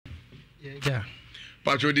Yeah.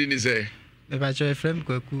 Pacho didn't say. Me pacho frame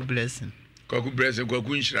Kwaku blessing. Kwaku blessing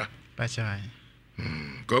Kwaku inshira. Pacho.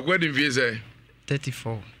 Kwaku didn't feel say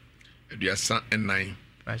 34. You are son and 9.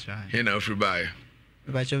 Pacho. Here now free buy.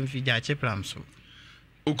 Me pacho fi jache plam so.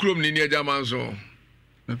 Ukrom ni ni jaman so.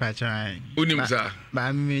 Me pacho. Unim sa.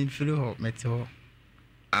 Ba mi flu ho meti ho.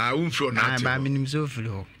 Umfro na. Ba mi nim so flu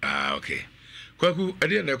ho. Okay. Kwaku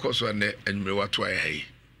ade na ekoso ane enwure wato ayi.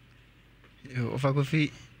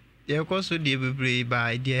 Ofakofi ye koso de bebre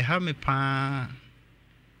ba de ha me pa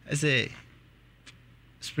say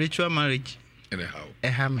spiritual marriage anyhow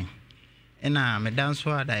ha me na me dance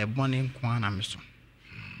so ada e bone nko na me so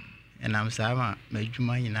na am sama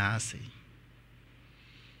madwuma nyina ase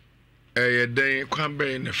ye den kwan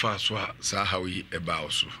be ne fa so sa hawi e ba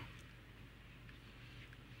so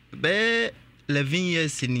be 11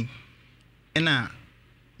 years ni na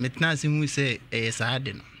metna se hu se e sa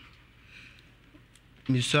ade no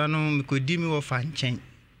misano mi kodi mi wo fa nchen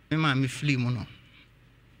me ma mi flee mu no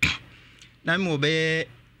na mi obe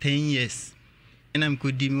 10 years ena mi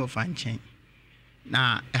kodi mi wo fa nchen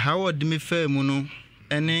na how de mi fa mu no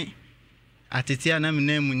ene atete ana mi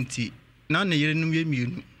na mu nti na na yire num ye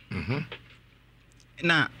mienu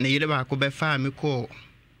na yire ba ko be fa mi ko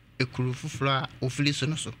ekuru fufuro a ofili so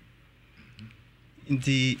no so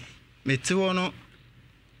nti meti wo no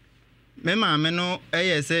me ma me no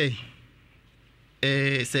say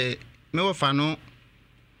say me wo fa no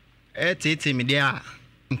tete me dia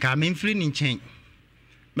nka me mfiri ni nchen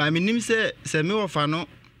ba me nim say me wo fa no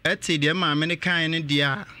te dia ma me ne kan ne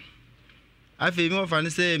dia afi me wo fa no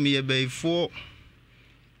say me ye baifo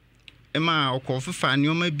e ma okofufa ne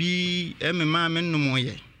o ma bi e me ma me nnom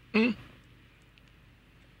ye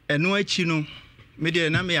eno achi no me dia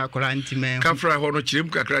na me yakora ntime kafra ho no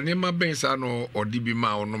chirem kakra ne ma ben sa no odi bi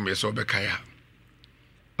ma ono me so be kaya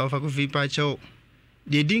ofa ko fi pa cho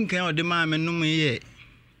de din kan odi ma me nnom ye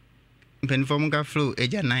mpenfom ka flow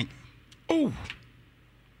eja 9 oh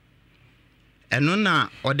eno na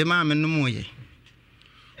odi ma me nnom ye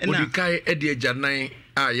odi kai edi eja 9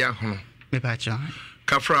 a ya ho me pa cho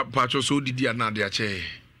kafra pa cho so didi ana de ache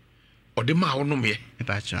odi ma ho nnom ye me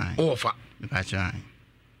pa cho ofa me pa cho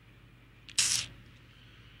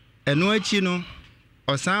eno achi no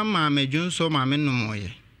osan ma me dwunso ma me nnom ye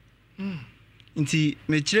nti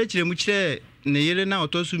me kirekire mu kire ne yere na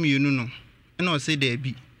otosu mienu no na o se da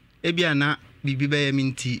bi ebi ana bibi ba ya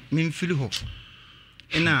minti mimfili ho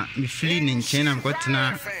ina mi fili ne nchen na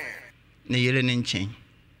mkotena ne yere ne nchen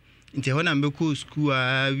nti ho na mbeko school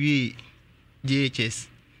a wie JHS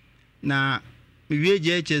na mi wie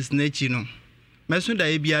JHS na chi no meso da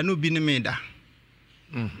ebia no bi ne me da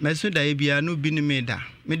meso da ebia no bi ne me da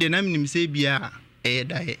me de na minim se bia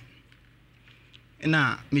da e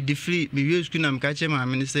na me di free me wie school na mka che ma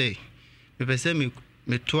me ne say me pese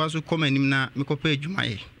me to aso komanim na me kopa adwuma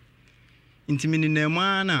ye intimini na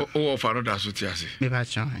mana o fa no da so ti ase me ba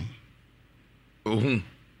chan ohun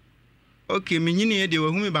okay me nyini ye de wa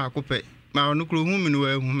hu me ba kope ma ono kro hu me no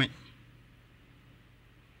wa hu me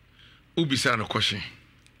ubisa no question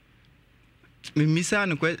me misa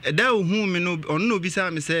no question da hu me no ono no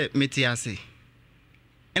bisa me say me ti ase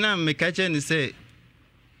ena me ka che ni say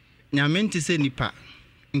nyamenti se nipa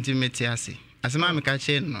nti me ti ase asema me ka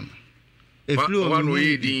che no eflu o no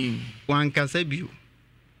yedi wan kasa bio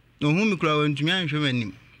no hu mi kura wantumi anhwe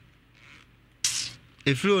manim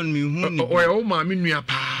eflu on mi hu ni o ma mi nua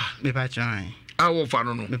pa me pa chan a wo fa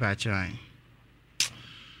no me pa chan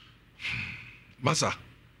masa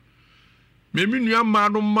me mi nua ma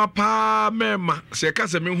no ma pa mema se ka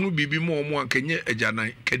se me hu bibi mo mo ankenye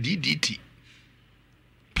ajanan ka diditi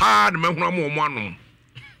pa na me hu mo mo anu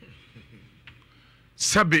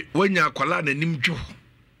sabe wanya kwala na nim dwo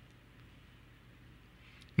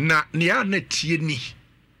na nia na tie ni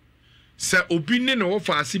sa obi ne no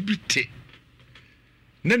wofa ase bite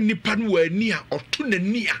na nipa no wani a oto na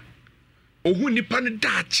ni a ohu nipa no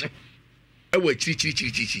daache e wa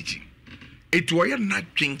chiri etu oya na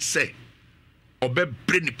dwen se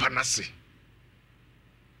obebre nipa nase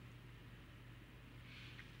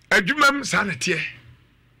adwumam sa na tie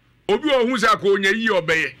obi ohu sa ko onya yi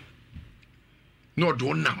obeye no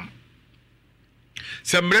do nam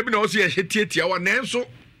se mre bi na o se hetiatia wa nenso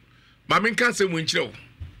ma men ka se mu nkire wo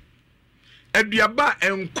aduaba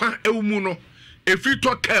enkwa ewumu no efi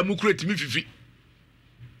to ka mu kuretimi fifi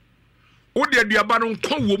wo de aduaba no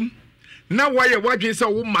nkwa wom na waye wadwen se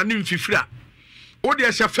wo ma ne mfifira wo de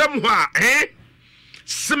hyafam ho a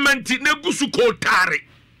cement na gusu ko tare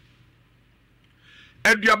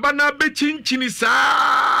aduaba na be chinchini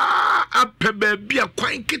saa apebe bia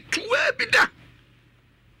kwan ketua bi da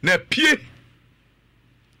na pie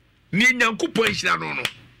ni nyankopon hira no no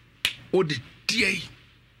o de tie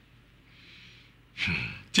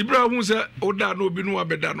tibra hu se o da no obi no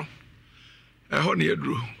abeda no ho na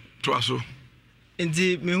yedru to aso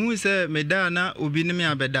nti me hu se me da na obi ne me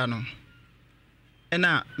abeda no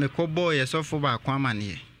ena me kobo yesofo ba kwa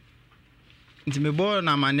amane nti me bo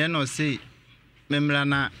na amane no se me mra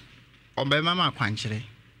na obema ma akwankyere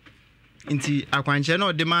nti akwankyere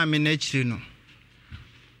no de ma me na chiri no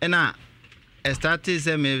ena started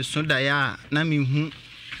se me so da ya na me hu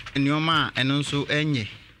enioma eno nso enye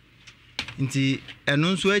nti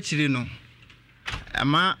eno nso achiri no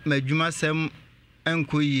ama madwuma sem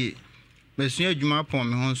enkoyie mesu adwuma pon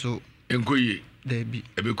me ho nso enkoyie da bi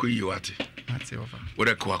ebekoyie wate ate ofa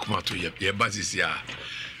wore ko akoma to ye basisi a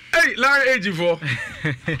hey la age for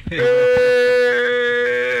hey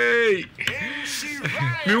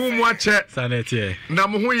mi wu mo ache sanete na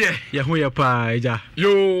mo ho ye ho ye pa eja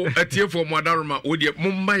yo atie for mo adaroma wo de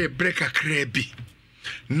mo mma ye break akra bi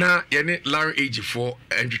na ye ne la age for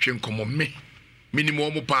entwetwe nkomo me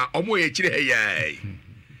minimum mo pa omo ye kire hey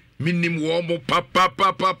minimum wo mo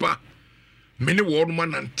papa mini wo no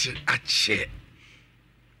manante ache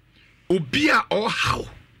obia o how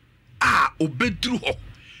obedru ho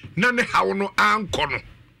na ne how no anko no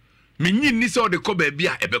menyi ni se o de ko ba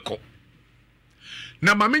bia ebeko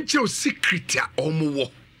na ma menche o secret a omo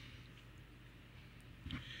wo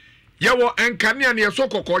enkane a ne so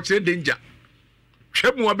kokko kire danger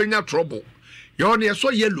twemu abenya trouble yo ne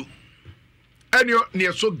so yellow enyo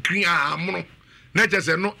ne so green amono na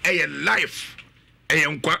jese no eye life eye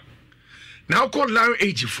nkwa na ko lion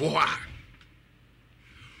age 4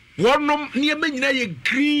 wonom ne manyina ye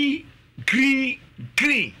green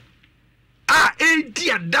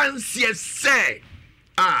edi dance say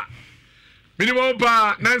minimum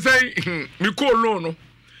pa na say mi ko loan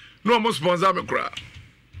no mo sponsor me kra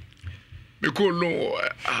mi ko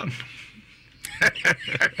loan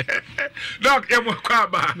Doc, ya mo kwa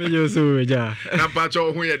ba. Me yo so eja. Na pa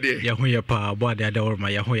cho ho ye de. Ya ho ye pa bo ade ade worma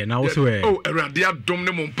ya ho ye na wo so e. Oh, erade adom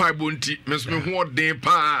ne mo mpa bo nti, me so me ho den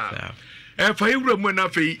pa. Fa yewura mu na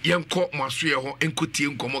fe yenko maso ye ho enkotie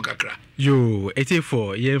nkomo kakra. Yo,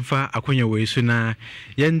 etefo yemfa akonya we so na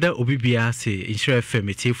yenda obibia se insure FM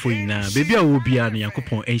etefo ina. Baby a wo bia no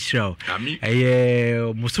yakopon enhira.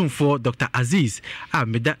 Musumfo Dr. Aziz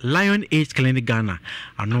meda Lion Age Clinic Ghana.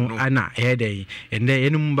 Ano ana dey ende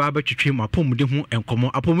enum ba batwetwe mapomde ho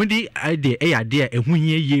enkomo. Apomde ade ade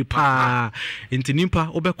ehunye ye pa. Ntinimpa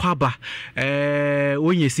obekwa ba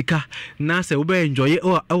wonye sika na se obe enjoy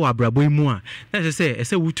ewa abrabo mu a. Na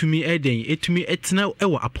se wutumi eden etumi etena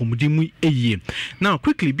ewa apomde mu eye. Now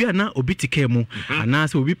quickly bia na obi tike mu ana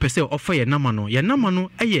se obi pese offer ye namano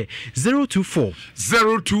eye 024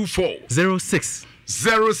 06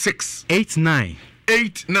 89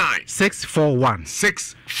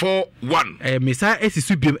 641 Mesa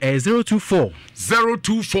esisu biem 024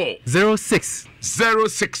 06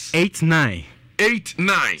 89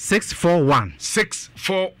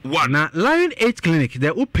 641 na Lion Age Clinic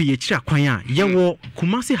the opeye chira kwan a ye wo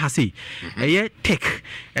Kumasi hase ye tech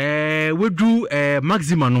wedu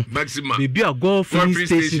maxima no bebi a golf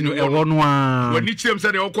station e wo no a wani chirem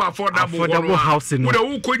se de okọ affordable house no wo de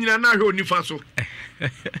wo ko nyina na hwe onifa so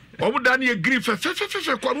obu da na ye green fe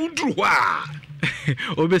kwa uduru ho a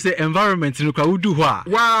obese environment no kwa udu ho a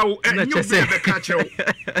wow enyo be ka chew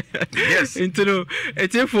yes intino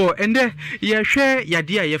etefo ende ye hwe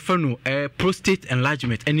yade a ye fa no prostate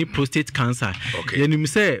enlargement any prostate cancer ye nim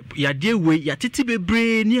se yade we yatete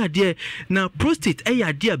bebre ni ade na prostate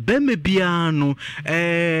yade a bema bia no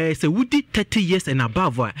se wudi 30 years and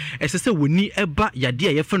above se woni eba yade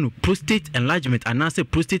a ye fa no prostate enlargement anase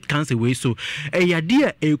prostate cancer we so yade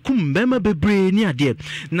a ekum bema bebre ni ade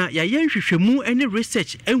na ya ye hwehwemu any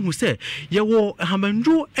research enhu se ye wo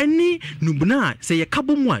hamandro any nubna se ye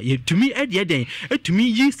kabomu a ye tumi eden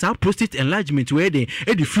etumi yi sa prostate enlargement we eden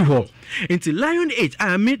edi free ho into Lion Age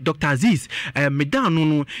I met Dr. Aziz medano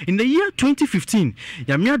no in the year 2015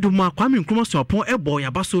 ya miadoma Kwame Nkrumah so upon ebo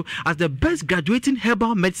yabaso as the best graduating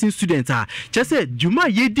herbal medicine student chese juma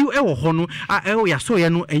yedi ewo ho no ya so ye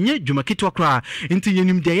no enye juma kitwa kra into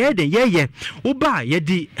yenim de ye den ye oba ye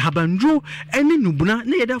di habandro any nubna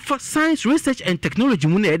na ye da for science research and technology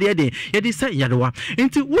mu na ye de say yadewa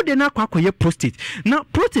into wo de na kwakoye prostate na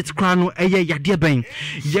prostate kra no eye yade ben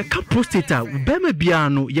ye ka prostate bema bia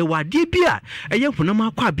no ye wade bia eye hunama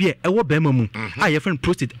akwa bia ewo bema mu ye friend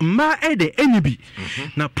prostate ma ede enibi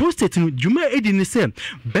na prostate no juma edi ni se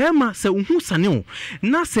bema se hu sane o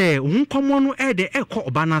na se hu komo no ede ekọ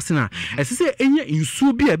oba na ase na ese se enye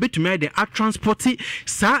nsuo bia betumi ede a transport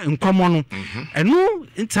sa nkomo no eno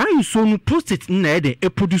nta nsuo no prostate na ede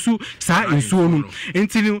produce sa nsuo no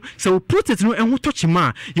enti no so prostate no enho touch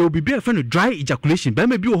ma you be be fa no dry ejaculation ba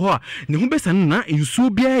ma bi wo ho a ne ho besa no na nsuo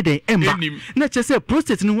bia den emba na che say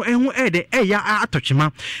prostate no enho den eya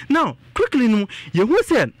atochema now quickly no ye hu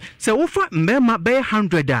say wo fa mbema be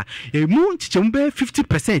 100 a mu chichemu be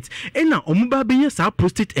 50% ena omuba be sa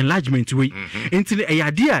prostate enlargement we enti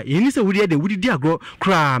eya dia ye ni say wo di agro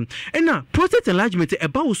kra ena prostate enlargement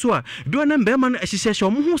eba wo so a bi ona mbema no ehihye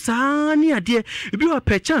omo ho saa ni ade bi wa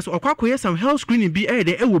per chance okwakoye some health screening bi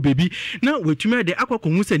de ewo baby na wetumi de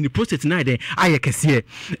akwakohu say ni prostate na de ayekese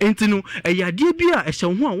enti no eya de bi a ehye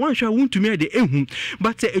ho a wanhwa wontumi de ehu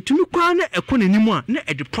but etumi kwa na ekonanimu a na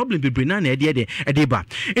the problem be na de ba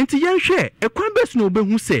enti yenhwe ekwan bes no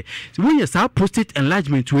obehu say when you say prostate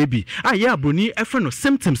enlargement we bi aye abroni efe no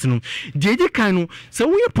symptoms no de kan no say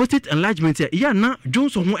when prostate enlargement ya na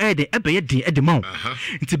Johnson ho de ebe ye den de ma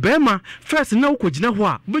nti bema first na ukogina ho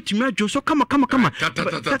a betumi adwo kama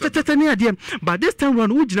tata ne ade but this time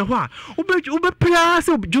round ugina ho a ube pia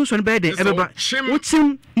say Johnson be den ebe ba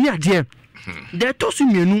uchim ne ade there tosu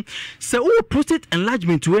mienu say o prostate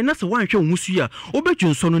enlargement we na say wan hwe nwusu ya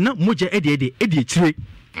obetwunso no na moja ede chire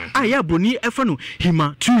aya broni efa no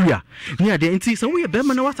hematuria ni ade nti say we be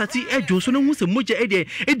ma na wasati edwunso no hu say moja ede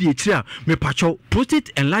chire a me pacho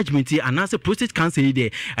prostate enlargement and say prostate cancer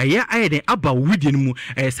ide aya de aba widie mu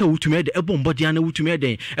say wutumi ede ebombode ana wutumi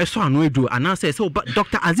ede eso ano edu and say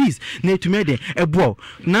Dr. Aziz na etumi ede ebo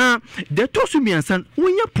na there tosu miensan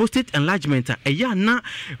wonya prostate enlargement aya na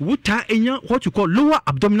wuta enya what you call lower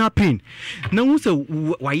abdominal pain na hu say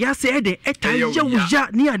waya say ede etaya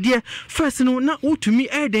ni ade first no na wutumi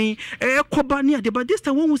eden ekoba ni ade but this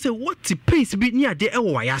time when we say what pains be ni ade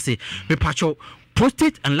ewo waya say me pacho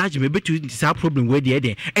prostate enlargement be to this problem where the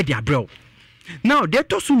eden abrel now there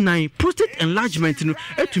to so 9 prostate enlargement no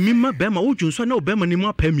etumi ma be ma wodwunso na obema ni mu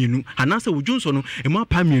apamienu anase wodwunso no emu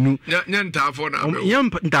apamienu nya ntafo na abrel nya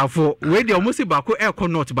ntafo we dey almost bako air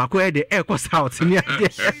north bako dey air south ni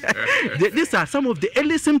these are some of the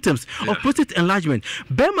early symptoms of prostate enlargement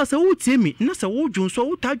be ma say wutie mi na say wodwunso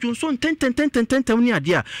wutadwunso ten ni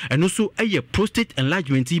ade a eno so eye prostate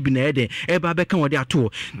enlargement bi na ede e ba be kan wode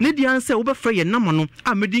ato ne di answer wo be frɛ ye nam no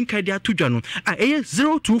a medin kai de atodwa no a eye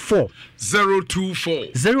 024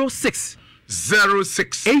 06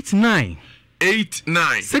 89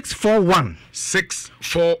 641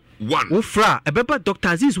 Ufra ebeba Dr.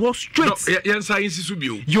 Aziz was straight no yensa insisu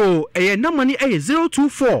bio yo namani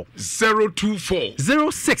 024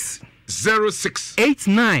 06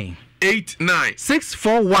 89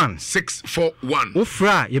 641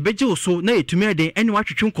 Ufra yebeje so na etumi eden ene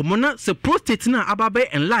watwetwe komo na se prostate na ababe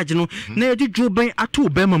enlarge no na yedi dwoban ato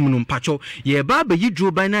bema mu no mpacho ye ba ba yi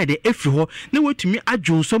dwoban na de efri ho na wetumi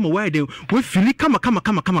adwonso mo wa de we fili kama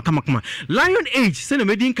lion age se na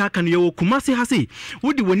medin ka kan ye wo kumase hase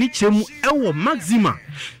wodi woni kyeremu ewo maxima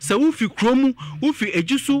se wo fi kromu wo fi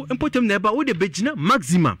ejusu empotem na eba wo de begina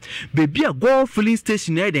maxima bebi a go filling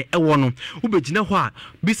station na de ewo no wo begina ho a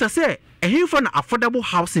bisa se ehimfa na affordable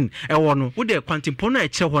housing ewo no wo de kwantimpo na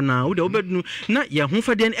eche ho na wo de obedunu na ye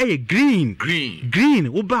homfade en green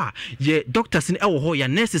wo ba ye doctors ni ewo ho ya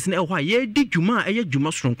nurses ni ewo ho ye di dwuma eye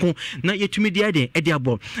dwuma soronko na yetumi di ade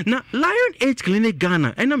abo na Lion Age Clinic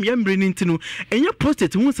Ghana enam ye mbre ni ntinu enye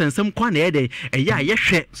prostate hu sensem kwa na ede eye a ye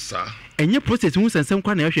hwe enye prostate hu sensem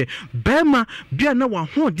kwa na ye hwe bema bia na wa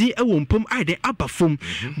hodin ewo mpom ade abafom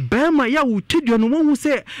bema ya wo tidio no wo hu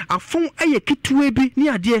se afon eye kituwe bi ni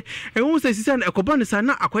ade who says sisan ekobane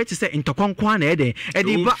sana akwete se ntokonkwa na ede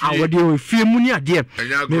ba awode ofie mu ni ade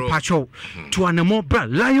me pacho to anamo bra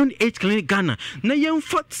Lion Age Clinic Ghana na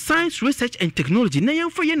yemfa science research and technology na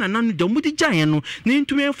yemfa ye nananu da mudi giant no na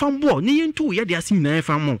ntumi yemfa mbo na yentu ye de ase nyina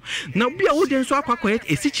yemfa mo na bia wo den so akwakoye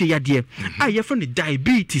esiche yade a yefo ne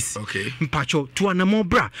diabetes mpacho to anamo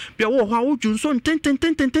bra bia wo ho a wodwunso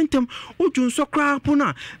tentem wodwunso krapo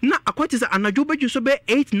na akwete se anajo bedwunso be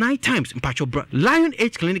 8-9 times mpacho bra Lion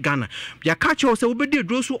Age Clinic Ghana ya catch you say obedi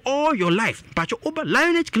drosu all your life pacho over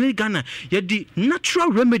Lion Age Clinic Ghana ye di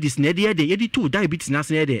natural remedies na ye di to diabetes na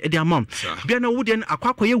se ye di amam bia na wo den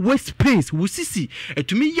akwakoye waist pains wusisi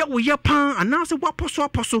etumi ye wo ye pan anase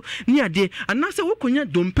waposo ni ade anase wo konya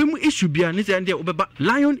dompem issue bia ni se ande obeba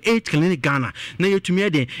Lion Age Clinic Ghana na yetumi ye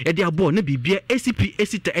di abo na bibia ACP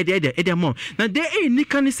esita ede amam na de ni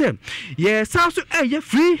kan se ye sa so ye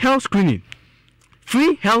free health screening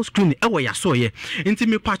ewo ya so ye nti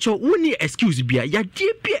me pacho woni excuse bia ya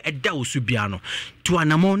die bia eda osu bia no to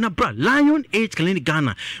anamo na bra Lion Age Clinic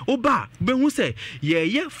Ghana oba be hu say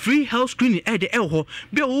ye free health screening e de ho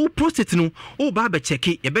be o prostate no o ba be check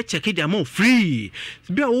ye be check the amount free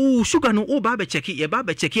be o sugar no o ba be check ye ba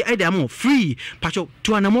be check e de amount free pacho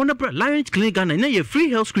to anamo na bra Lion Age Clinic Ghana na ye free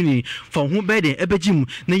health screening for hu be de ebegim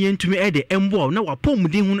na ye ntumi e de embo na wa pom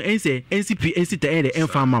din hu ense NCP NCT e de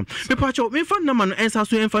enfama me pacho me fa na ma no ensa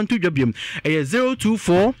so enfan to dwabiem e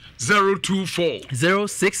 024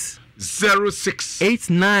 06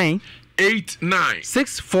 89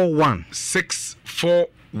 641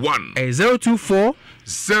 024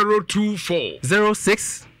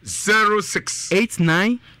 06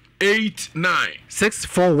 89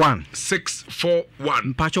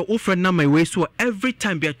 641 Pacho offer na my way so every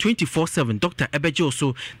time be 24/7 Dr. Ebejo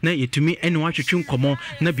so na yetumi ene wa twetwe nkomo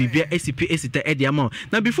na bibia SCP esita e dia ma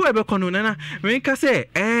na before ebekono na me ka say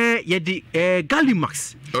ye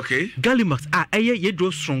Gallimax Gallimax eye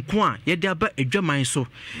yedro sonko a ye de aba adwaman so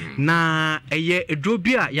na eye edro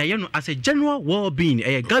bi a ya ye no as a general well-being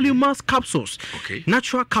Gallimax capsules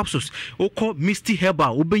natural capsules oko Misty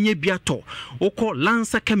Herbal obenye biato oko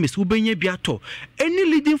Lancer Chemist ubenya biato any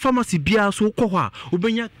leading pharmacy bia so ko ho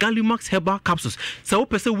ubenya Gallimax Herbal capsules sa wo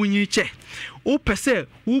pese wunyi che wo pese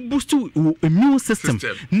wo boost immune system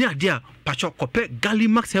ni adia pacho kope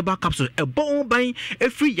Gallimax Herbal capsules e bon ban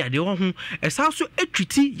every yade ho esa so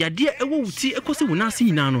etwiti yade ewo wuti ekose wonase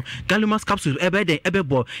nyina no Gallimax capsules ebe den ebe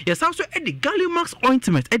bo yesa so e de Gallimax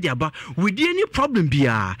ointment e de aba with any problem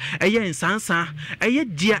bia eye nsansa eye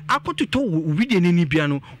dia akototo with any bia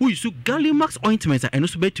no wo use Gallimax ointment eno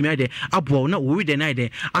so betumi ade abo na wo with the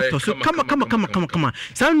night ato so kama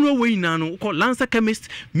sanro we nyina no ko Lancer Chemist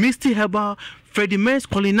Misty Herbal Freddie Mens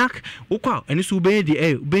Colinac ukwa eni so be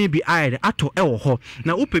di be bi aide ato e wo ho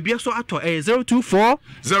na upebia so ato 024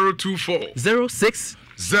 06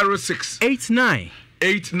 89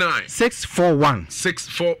 641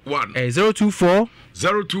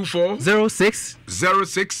 024 06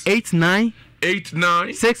 89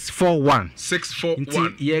 641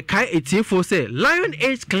 ye kai etiefo say Lion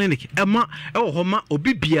Age Clinic ema ewo homa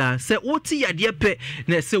obibia say woti yade pe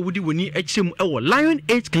na say wudi woni achem ewo Lion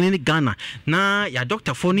Age Clinic Ghana na ya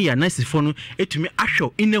doctor for no ya nurse for no etumi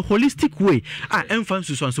ahwo in a holistic way emfa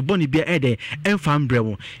nsuso boni bia ede emfa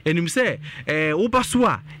mbrewo enim say wo baso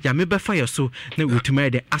a ya mebefa yeso na wotuma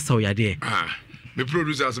ede asaw yade me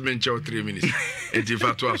producers men chow 3 minutes eti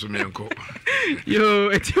fatu aso me enko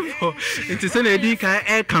yo etifo enti se na edi ka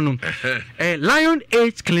e kanu Lion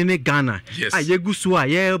Age Clinic Ghana ayegusu a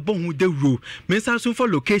ye bohu de ro mensa so for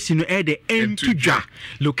location no e de entudwa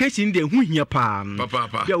location de hu hia pa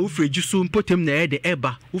ya wo freju so mpotem na e de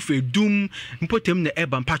eba wo fredum mpotem na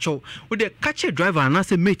eba mpacho wo de catch driver na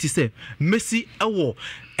se mate se Messi ewo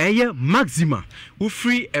eye Maxima wo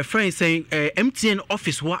free a friend saying MTN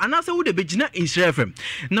office wa anase wo de begina Insure FM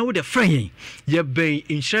na wo de friend ye ben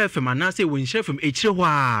Insure FM anase wo Insure FM echire ho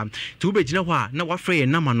a to wo begina ho a na wa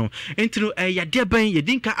friend nama no entino ya de ben ye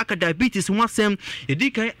dinka aka diabetes ho asem ye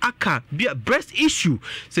dinka aka bia breast issue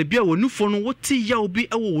se bia wo nufo no wo ti ya obi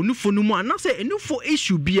ewo wo nufo no mu anase enufo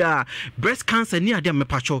issue bia breast cancer ni ade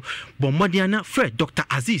mepacho bommodian na Fred Dr.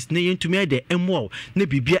 Aziz ne yentumi de emwo na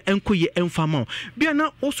bibia enkoye emfama bia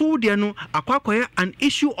na so de no akwakoye an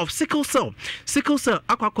issue of sickle cell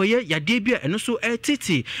akwakoye yade bia eno so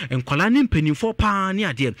titi enkola ne mpanimfo pa ne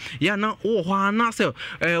ade ya na wo ho na se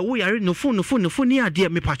wo yare no fo ne ade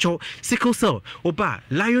mepacho sickle cell oba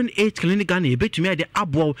Lion Age Clinic Ghana ebetumi ade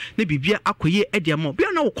abo na bibia akoye ade mo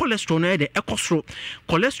bia na wo cholesterol na ade ekosoro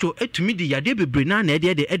cholesterol etumi de yade bebre na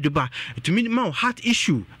ade edeba etumi ma heart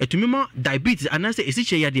issue etumi ma diabetes anase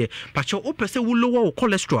esiche yade pacho wo pese wo lower wo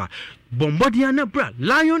cholesterol Bombodiana bra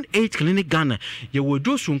Lion Age Clinic Ghana ye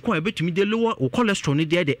wodo sunko ebetumi de lower o cholesterol ne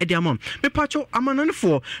de amam me pacho amanane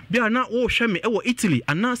for bia na wo hwe me e wo Italy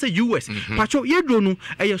anase US pacho ye do no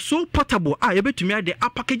e so portable ye betumi ade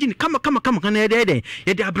packaging kama na ye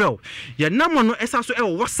de abra ye namo no esa so e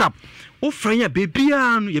WhatsApp o franya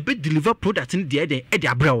bebia no ye be deliver product ne de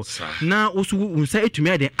abra na wo so unsa etumi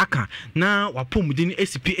ade aka na wapomudi ne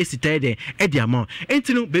SCP esita de amam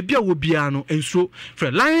entino bebia wo bia no enso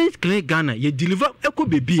for Lion Clinic Ghana ye deliver eko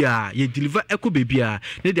bebia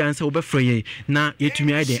ne de ansa wo be franye na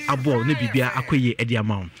yetumi ade abo na bibia akoye ade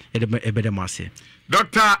amam ebede mase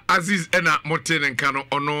Dr. Aziz ena motene nkano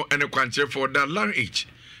ono ene kwanche for that Lion Age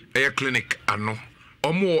clinic ano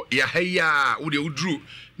omo ya heya wo de udru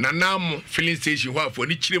na nam filling station ho afo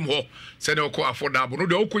ni chirem ho se ne ko affordable no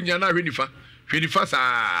de okonya na hwenifa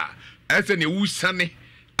sa ese ne wusane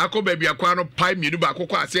akọ baby akwa no pai mienu ba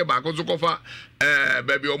akọ ase ba akọ so kofa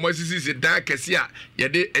baby o masisi da kese a ye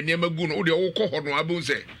de enema gu no wo de wo kọ ho no abun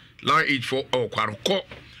se Lion Age for okwarko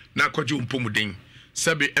na akọje umpomuden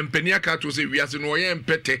Sabi empenia ka to say wiase no ye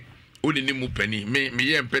empete oni ni mu pani me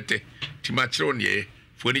ye empete ti ma kire onye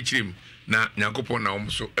foni kirim na Nyankopon na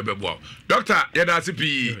omso ebeboa doctor ye da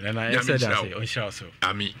sipi I said that on show so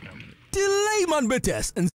ami delay man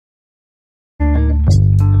betes and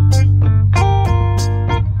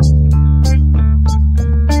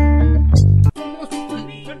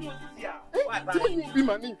be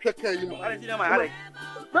my name,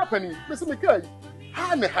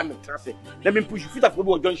 let me push you feet up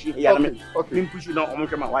for John. Let me push you down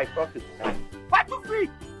on my wife. Okay. 5 to 3.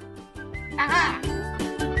 Aha.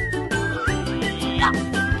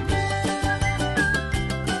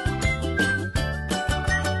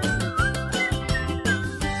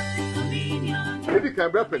 Baby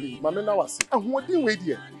can break penny, Mamma now was. And what do you wait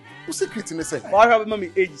here? Who's secret in the say? I have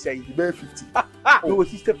mommy age say you bear 50. No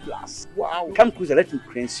sister plus. Wow. Come closer, let me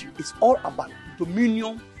cleanse you. It's all about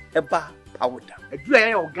dominion about powder. A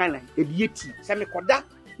dry organ, a deity, semi-coda.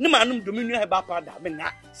 No manum dominion about powder.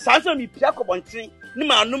 Mena. Sansa me piaco on train. No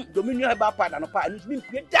manum dominion about powder. No powder. It's been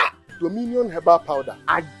that. Dominion herbal powder.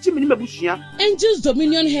 A Jimmy Mabushia. Angels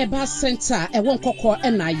Dominion Herbal Center, a 1 Coco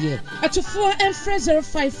and I at 4 and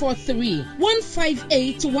 0543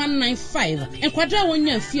 158 195 and Quadra 1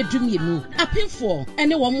 year fear Dumimu. A pin for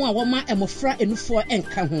anyone more woman and Mofra and 4 and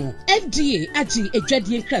Caho. FDA, Agi, a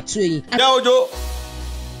Jadian Cratway. Jojo,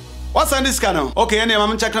 what's on this channel? Okay, and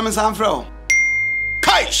I'm checking my sound from.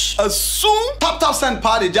 Kaish, a soon top send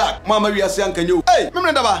party Jack, Mama Riasian can you? Hey,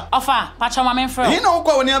 remember? Offer, Pacha Mamma Fro. You know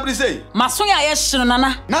what when you say? Masoya, yes,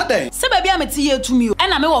 Nana. Nothing. Say, baby, I'm a tea to me,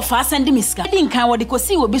 and I'm a fast and Miska. I didn't count what they could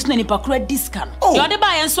see with business in Pacred discount. Oh, you're the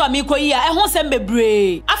buy and so amico here, I won't send me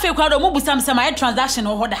brave. I feel crowd of mobile some transaction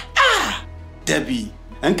or order. Ah, Debbie.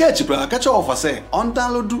 And catch your offer say on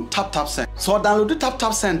download do tap send. So download the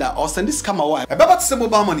tap sender or send this camera wire. About to send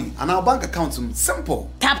mobile money and our bank account simple.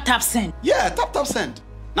 Tap send. Yeah, tap send.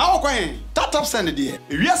 Now okay, tap send the dear.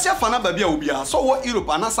 If you see a fan baby ubia, so what Europe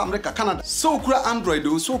and America, Canada, so kura Android,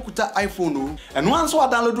 so kuta iPhone, and once I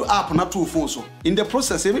download the app na 2 phones. In the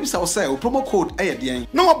process, maybe say promo code ADN.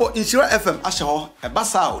 No about Insura FM Ashaho, a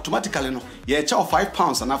basa automatically no. Yeah, chow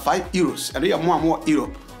 £5 and €5, and we are more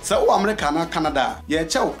Europe. So America and Canada, yeah,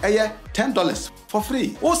 chow, $10 for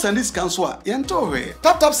free. Oh, send this cancel, yento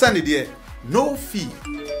tap send it dear. No fee.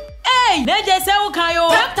 Hey, they just say okay,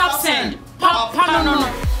 tap send. Papa no.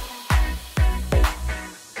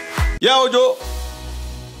 Yeah, Ojo.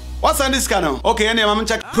 What's on this channel? Okay, and I'm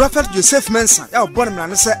check. Prophet Joseph Mensah, ya born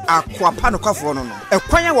man say akwa pa no kwafo no no.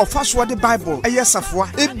 Ekwan ya wofa so the Bible eyesafo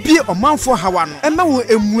e bie omanfo hawa no. Ema wo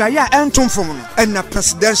emuaya entomfom no. And na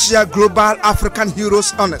Presidential Global African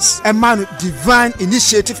Heroes Honors. E man Divine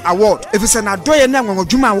Initiative Award. If it's na doye na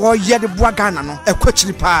nwadwuma wo ye de boa Ghana no.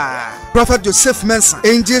 Ekwachiri pa. Prophet Joseph Mensah,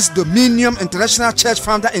 Angels Dominion International Church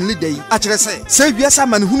founder and leader. Actually say wiasa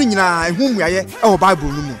man hunu nyina ehu muaye e wo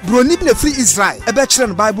Bible no mu. Broni bi na free Israel e be kire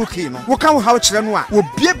no Bible no woka wo hawo kire no a wo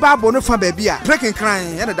bie Bible no fa ba bia breaking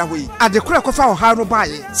crying ya da hoyi adekora kofa wo ha no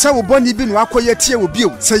baaye se wo boni bi no akoye tie wo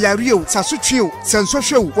bio se yare o sa sotwe o se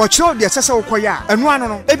nsohwe o wo kire de se wo koye a eno ano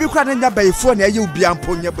no ebi kura nya bayefo na ye obia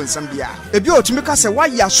mponya bonsam bia ebi otumi ka se wa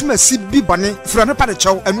ya somasi bi bone fra no pa de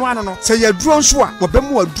chew eno ano no se ya duro nso a wo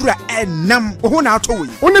bemu adura enam wo ho na ato wo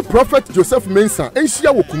Only Prophet Joseph Mensah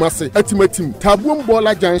enhia wo Kumase atimatim Tabuom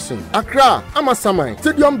Bola Junction Accra Amasaman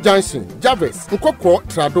Stadium Junction Javes Nkoko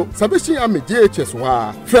Trado Sabishi Ame JHS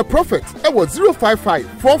wa Fair Prophet ewo 055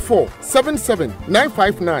 44 77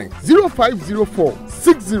 959 0504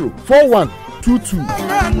 60 41 22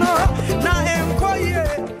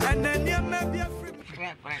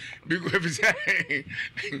 because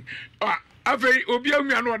afei obi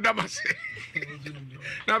amia no damase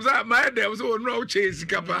na za my dem so no chase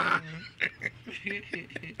kapa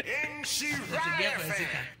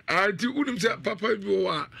ti unim se papa bi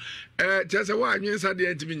wa chese wa anwensa de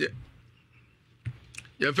antimi nye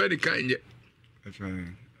ya fe di kan nye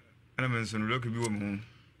ana mention look bi wo mu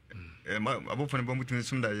abofane bo mutumi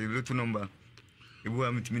sum da ye lotu number ebu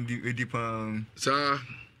am mutumi di edipa sa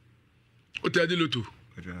o te adi lotu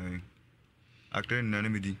actor na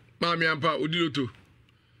medi mami ampa odi lotu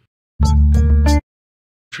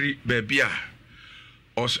free baby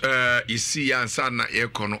os isi ya nsa na ye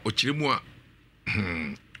kono okire mu a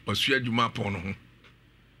osu adwuma pon no ho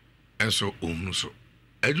enso omnu so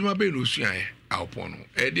adwuma be no osu an awpon no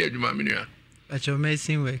e de adwuma menua acho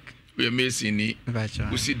amazing work we amazing ni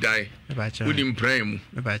usi dai udi mpran mu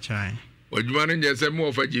adwuma no nje se mo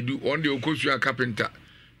ofa jedu on de okosu a carpenter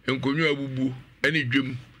enkonyu abubu ani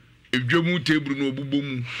dwem edwemu table no obubo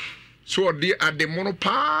mu so de ademono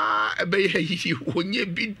pa ebe yi onye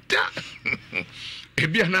bida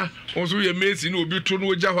Ebiana also ye mesi no obi to no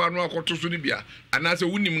ogya ho anu akoto so ni bia anase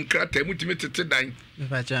wonim nkrata mutime tete dan me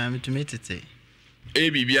ba cha mutime tete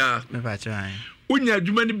bibia me ba cha unya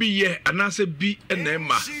adwuma ni bi ye anase bi na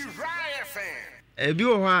ema ebi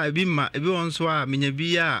wo ha ebi ma ebi won so a menya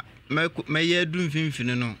bi a me ye du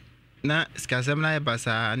mfimfini no na skasem na ye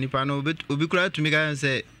basa nipa no obi kura tumi ga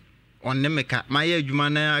se onne meka ma ye adwuma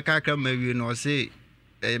na akakra ma wi no se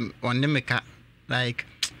onne meka like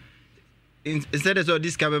instead of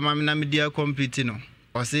this cabe mama na media complete no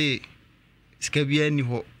o say ska bia ni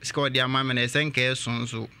ho ska odi amama na esenka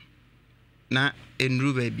sonso na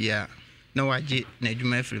enru ba bia na waje na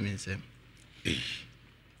adwuma afiri nsem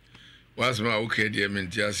wasma okay dia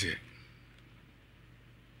mentiase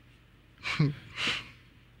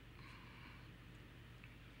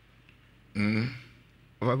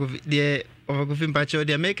ovago fimpacho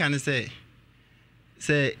dia make an say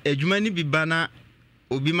adwuma ni bibana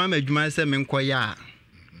obi ma adwuma se menkoya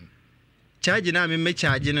charge na me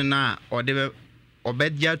charge no na ode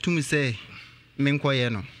obedja tum se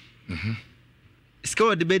menkoye no ska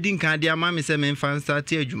ode bedin kan dia ma me se menfa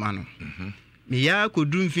start adwuma no me ya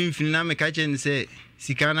kodum finfin na me ka chen se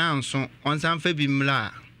sika na anso onsan fa bi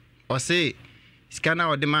mla o se sika na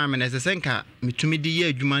ode ma me na se senka metumi di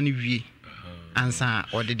ye adwuma no wie ansa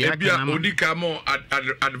ode dia kana ma odi ka mo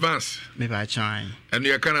advance me ba chan and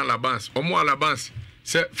you can alabance omo alabance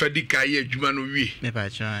se fedi ka ye adwuma no wie me ba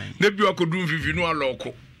chan na bi akodum fifi no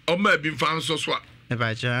aloko o ma bi fa nso so a me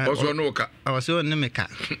ba chan o so no ka o so ne me ka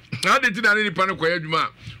na de ti na ni pa no kwa adwuma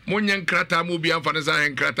mo nyen krata mo bi amfa ne sa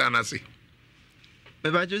hen krata na se me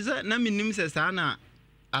ba chan na minim se sa na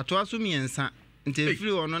ato aso miensa nte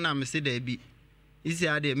firi ono na me se da bi isi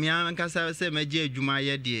ade me an kasa se magie adwuma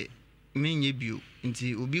ye de menye bio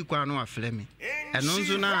nti obi kwa no afle me eno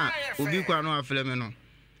nso na obi kwa no afle me no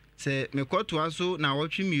se me kwoto aso na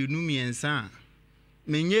wotwe mienu miensa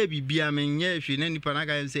menye bibia menye hwe na nipa na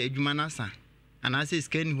ga se adwuma na sa ana se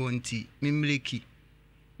scan ho nti me mleki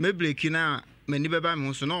me bleki na mani beba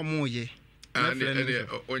me so na omo ye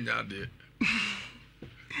onya de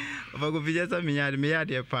ofago vijesa me ya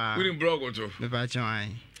de pa wini blogo to me pa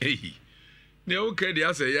chan eh ne o ke de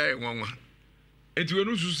ase ya enwanwa enti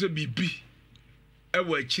wenu susu se bibi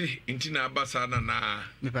ewa akire enti na abasa na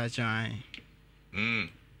me pa chan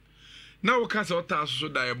na o ka se o ta so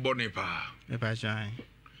da e boni pa me pa chan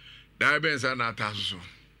da e ben sa na ta so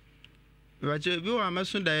me pa chan bi wa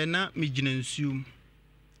maso da na me gina nsuum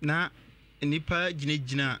na nipa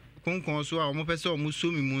gina konkon so a o mo pese o mo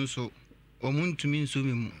so mi mu nso o mo ntumi nso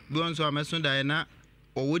mi mu bi won so amaso da na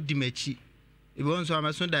o wodi machi bi won so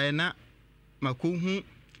amaso da na makohu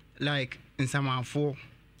like nsamafo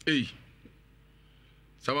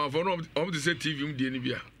samafo no o say TV mu die ni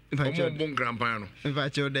bia o mo bon grandpa no fa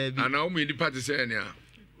che o da bi ana o mo ni party say ne a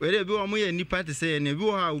we de bi o mo ye ni party say ne bi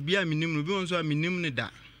o ha obi a minim no bi won so a minim ne da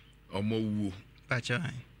o mo wuo fa che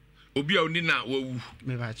ai obi a oni na wawu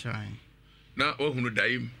me fa che ai na o hunu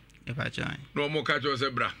daim me fa che ai no mo ka che o se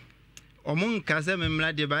bra o mo nka se me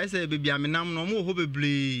mla de ba se bibia menam no mo ho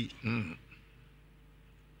beble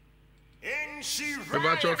me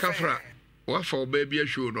ba cho kafra wa fa oba bia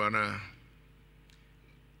show no ana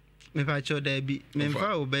me fa cho da bi me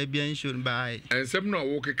fa oba bia show no bai ensem no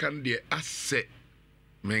wo kekan de ase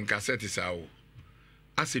me nka set sawo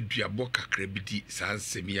ase duabo kakra bi di san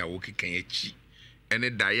semi a wo kekan achi ene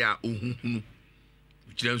dae a ohuhunu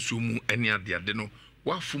ukira nso mu ene ade no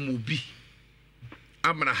wa fom obi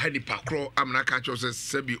amana hani pakro amana ka cho se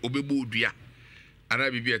sebi obebu odua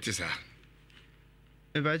ana bibia tisa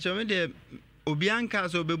e ba cho me de obi anka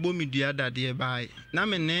so obebo mi dua dade bai na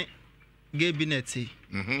me ne gebineti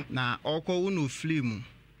na okwo unu film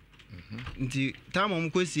nti tamom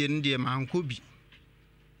kosie ne de manko bi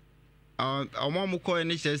ọmọ mu kọ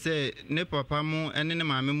ene se ne papa mu ene ne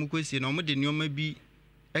maame mu kosie na ọmọ de nioma bi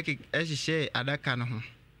ehyehyɛ adaka no ho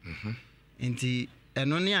nti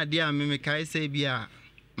eno ne ade a me kai se bi a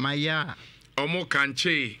maya ọmọ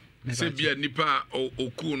kanche se bia nipa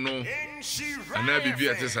oku no ana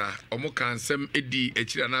bibia tesa ọmọ kansem edi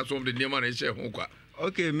ekira na so de niema na ehye ho kwa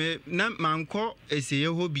okay me na manko esiye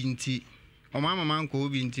ho bi nti ọmama manko ho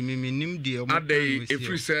bi nti me nim de ọmọ adai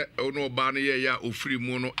efiri se ono ba no ye ya ofiri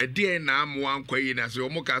mu no ede na amo anko yi na se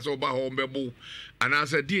ọmọ ka se oba ho mbebo ana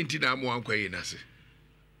se di nti na amo anko yi na se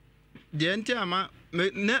de nti ama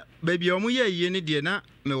na baby omo ye ye ne de na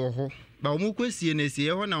me wo ho ba omo kwasie na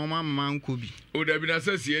sie ho na ọmama manko bi o da bi na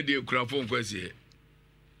se sie de kurafo kwasie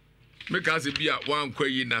me ka se bia wan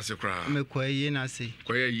kwayi na se kra me kwayi na se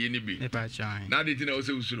kwayi ni bi me pa chan na de ti na o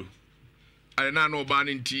se usuro ale na no ba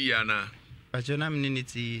ni nti ya na pa chan na me ni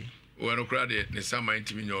ti o no kra de ne sama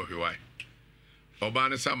ntimi nya ohwe wai oba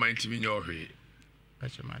ne sama ntimi nya ohwe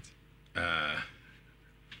Pachomat.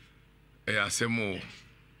 Asemo.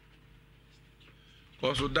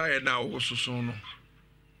 Also die now also soon.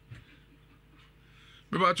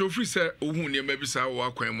 But to free say ohu ne maybe sa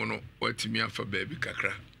wa kwan mu no watimi afa baby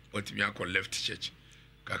kakra watimi akọ left church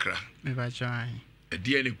kakra Me ba try e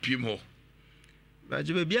die ne pim ho ba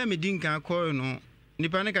je bia me din kan akọ no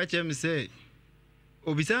nipa ne ka che me say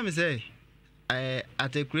obisa me say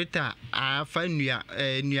atekreta afa nua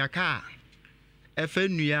nua ka efa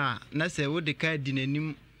nua na say wo de ka di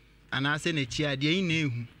nanim ana se na chi ade yin na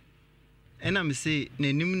ehu ena me say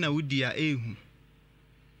nanim na wodi a ehu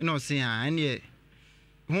no say a ene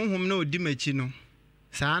honhom na odi machi no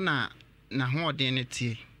saa na ho odin ne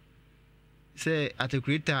tie se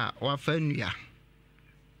atekreta wa fa nua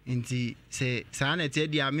nti se saa na tie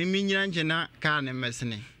dia mimi nyina ngena ka ne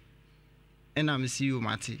mesene ena me si o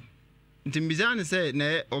mate nti mbizan se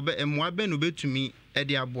na obe emwa be no betumi e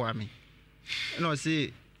de aboa me na o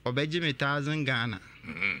se obeji me 1000 Ghana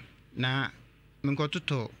na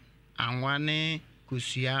menkototo anwa ne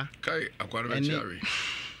kusua kai akwaro be chiari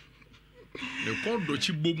le kondo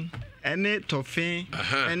chi bom ene tofin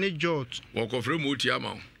ene jot wo ko frem oti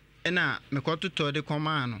ama ena mekototo de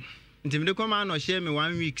koma no nti me de koma no share me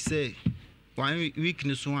 1 week say 1 week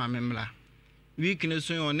ni so amemla week ni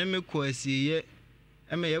so on me ko asiye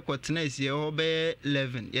eme ye ko tena asiye ho be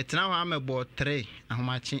 11 ye tena ho amebo 3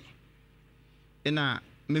 ahomachi ena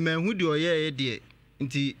me mahu de oye de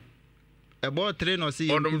nti ebo 3 no se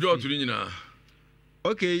ondom jot ni nyina.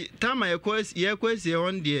 Okay, tama ye kwesi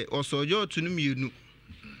on de osojo tunu mienu.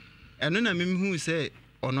 Eno na memhu se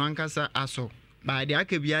ono ankasa aso. Ba de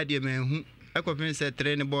aka bia de manhu. Ekopin se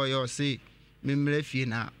train boy o se memra fie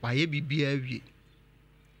na waye bibia awie.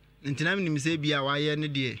 Ntina menim se bia waye ne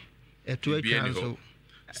de eto atwa so.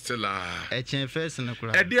 Still e chen first na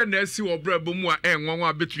kura. E de na asi wo brabo mu a enwanwa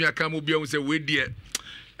abetumi aka mu bia hu se we de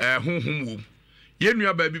honhom wo. Ye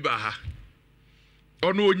nua ba bi ba ha.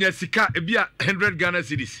 Ono onya sika ebia 100 Ghana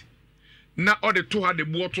cedis na ode to ha de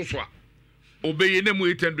bo to so a obeye na mu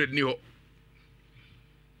 800 ni ho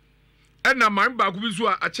ena man ba ku bi so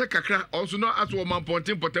a che kakra also no aso man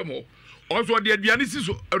pontin potem ho also de aduane si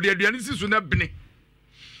so na bene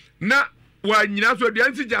na wa nyina so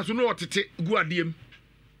aduane si jaso no otete gu adiem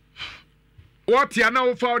wotia na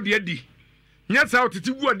wo fa ode adi nya sa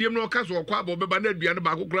otete gu adiem no ka so okwa aba obeba na aduane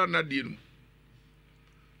ba kokura na die no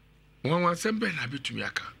Wan sembe na bitumi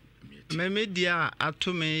aka. Me dia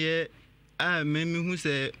atome ye a memi hu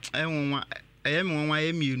se enwonwa eye me wonwa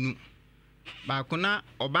ye mienu. Ba ko na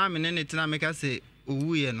oba me ne tena me ka se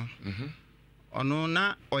owuye no. Ono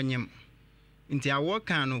na onyem. Nti awo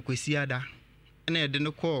kan no kwesi ada. Na ye de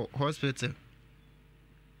no call hospital.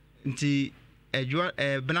 Nti ejwa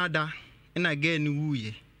benada na ga ni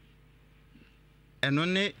wuye. Eno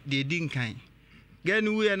ne de di nkan.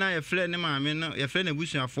 Gen we na ye fle ne maame no ye fle na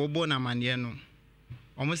busuafo bo na mane no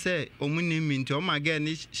omo se omuni minti o ma gen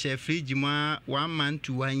ni she fridge ma 1 month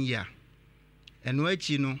to 1 year eno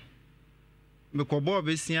achi no me ko bo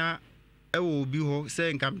besia e wo obi ho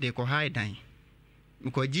se nkam de ko haidan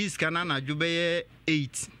me ko ji scanner na dwo be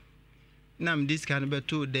 8 na me dis scanner be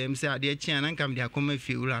to dem se ade achi na nkam de akoma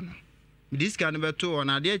fiura no me dis scanner be to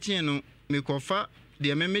na ade achi no me ko fa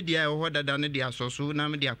de me dia ho dada ne dia soso na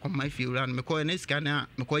me dia koma fiura no me ko ne scanner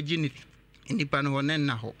me ko ji ni pa no ne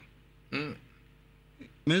na ho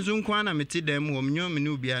menzu nkwa na meti dem ho mnyo me ne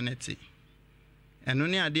obi anete eno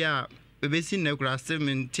ne ade a bebesi na kura se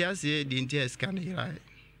me ntiase de ntia scanner ira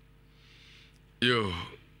yo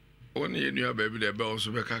oni enu a baby de be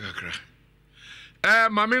also be kakakra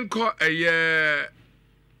mame nko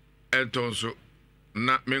entonso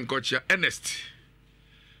na me nko chia Ernest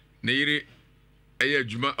ne yire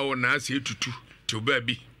adwuma o na ase tutu to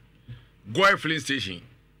baby go filling station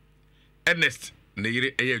Ernest ne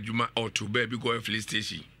yire adwuma o to baby go filling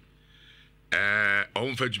station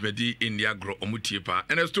on fa dwumadi India gro omutie pa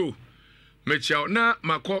Ernesto me chia na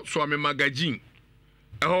makọ so ame magazine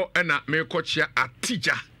eho na me ko chia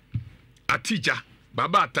atija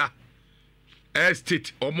babata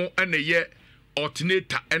estate omo ene ye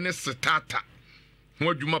alternator ene starter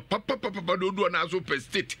Wajuma papa do na so per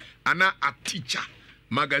state ana a teacher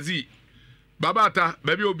magazine babata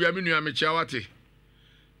baby obi aminu amechia wate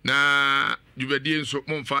na dubedi enso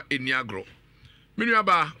momfa eni agro minu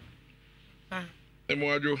aba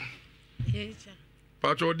emoajo yecha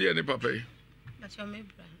pacho de eni papa pacho me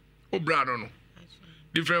bra obra no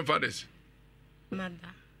different fathers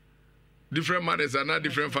different mothers and not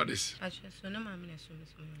different fathers pacho so na mama ne so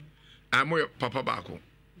amo your papa bako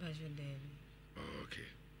pacho de okay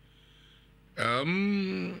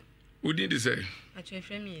what did you say pacho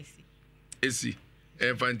frame esi esi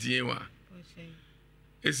enfantien wa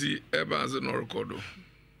esi eba as no record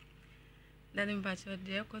Daddy mpacho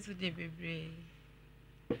de ko so de bebre.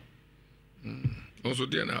 Also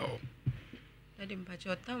there now. Daddy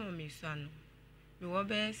mpacho tamo mi so ano. Me wo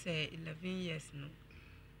be say 11 years no.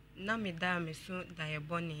 Na me da me so da ye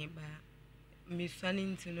boni ba. Me so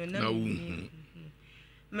ani ntino na me.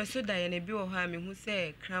 Me so da ye na bi wo ha me hu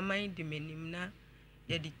say kraman de manim na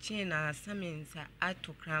ye de chin na asamensa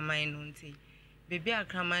ato kraman no nti. Baby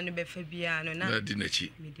akraman no be fa bia no na di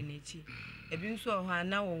nachi. Me di nachi. Ebi nso ho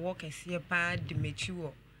na wo wo kese pa di mechi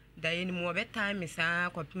wo. Da ye ni mo be time sa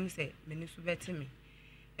kwapim se me ni so beti me.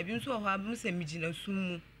 Ebi nso ho abum se me gina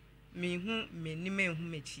sum me hu me ni me hu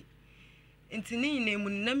mechi. Nti ni na mu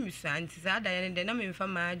na misa nti za da ye de na me mfa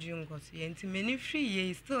ma aju nkoso ye nti me ni free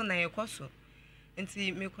ye still na ye koso.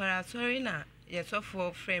 Nti me kwara sorry na ye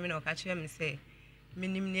sofo frame na o ka kire me se me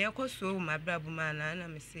nim ne ye koso ma brabu ma na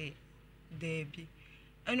me se Debi.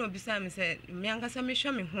 I know beside me said, me ankasa me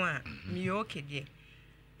show me ho a me okay de.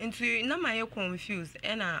 Nti na my confused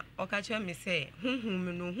and okacha me say,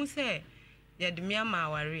 me no hu say, ye de me ama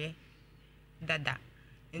aware dada.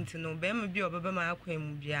 Nti no be me bi obeba ma akwa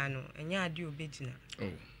mu bia no, enya ade obegina.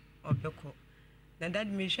 Obeko. Na dad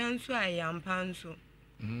me hwan so ayampa nso.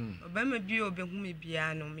 Oba me bi obehu me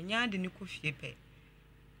bia no, me nya ade ni kofie pe.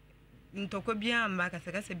 Ntoko bia amba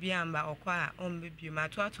kasakasa bia amba okwa ombe bi ma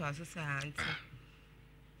to aso sa anti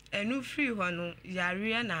enu free ho no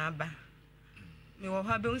yare na aba me wo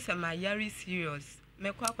ha be unsa ma yare serious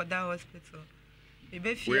me kwa akoda hospital me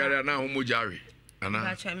be fi we yare na ho mo jare ana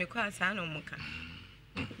na cha me kwa asa na muka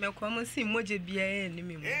me kwa mo si moje bia ni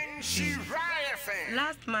me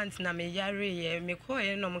last month na me yare ye me kwa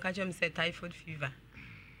ye no muka cha me say typhoid fever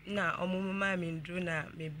na omumma me ndru na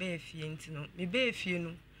me be fie ntino me be fie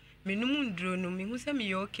no menum ndro no me hu se me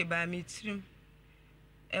yoke ba me tirim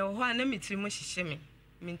ho ana me tirim hihye me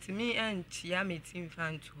mentimi antia me tim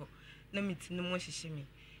fanto na me tinim hihye me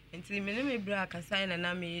enti me ne me bra akasa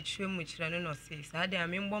na me yetwe mu kire no no se sa de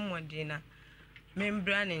ame mbɔ mmɔde na me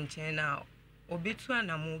mbra ne nkyɛn na obetu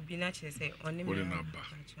anamo bi na kyerɛ sɛ ɔne me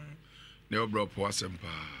ne obro po asempa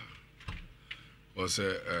o se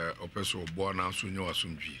opeso obo na so nyo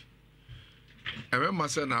asomdwi eme ma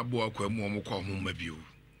se na abo akwa mu omo kwa ho ma bio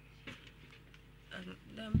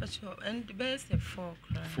and the best 4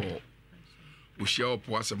 we share up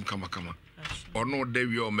wasem kama or no de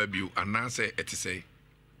we o mabio anase etise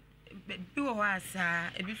bi wo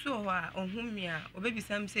asa ebi so ho a ohumi a obebi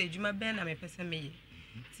sam say ejuma ben na me pese me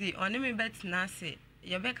ti one me bet na ase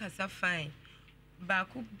ye be kasa fine ba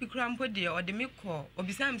ku bi krampo de o de me call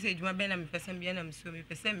obi sam say ejuma ben na me pese me na me so me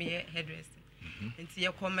pese me hairdressing nti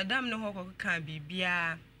ye call madam no ho ko kan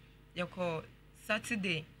bibia ye call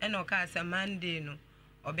Saturday and okasa Monday no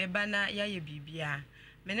obeba na ya ye bibia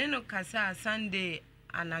mene no kasa Sunday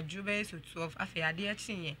anadjube so 12 afi ade a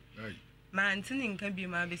chinye ma ntini nka bi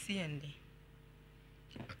ma besi yende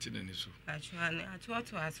atine ni so achwane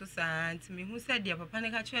atoto aso sa ntimi hu se de papa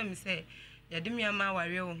ne ka kire me se ye de me ama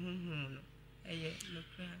ware wo hunhum no eye no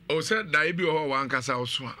kra o se dai bi ho wan kasa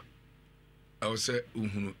oso a o se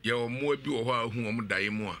uhunu ye o mo bi ho a hu o mo dai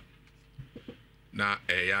mu a na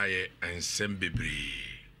eyaye ensem bebre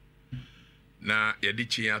na yedi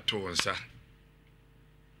chi ato nsa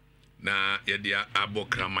na yedi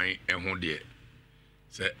abokraman eho de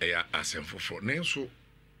se eya asemfofo nenso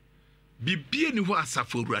bibie ni ho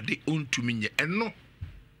asafo urade ontumi nye eno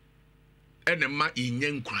ene ma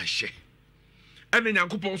inye nkranhye ene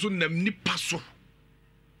nyankopon so nam nipa so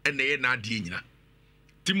ene ye na ade nyina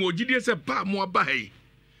timo ogidie se ba mo aba hai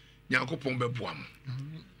nyankopon beboa mo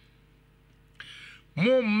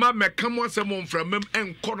mo ma meka mo se mo mframam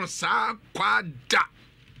enko no saa kwada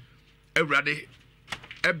awrade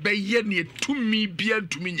ebeye ne tumi bia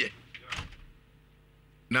ntumi nye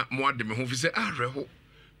na mo ade me ho fi se ahreho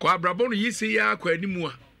kwa abrabo no yisi ya kwa animu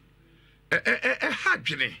a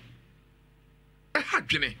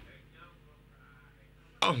hadwene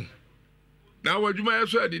oh na wadwuma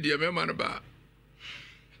yeso adi de me ma no ba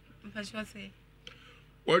mpachwa se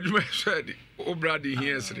wadwuma yeso adi o bradi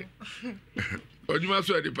hiesre wadwuma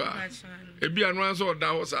so adi pa ebi anu anso oda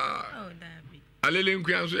ho sa oh dabi alele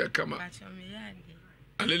nku anso ya kama mpachwa me yadi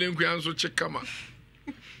alele nku anso chikama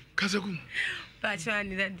kasakum mpachwa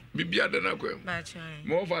ni dadi bibia da na kwa mpachwa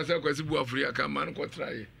mo fa sa kwasi bu afuri aka man ko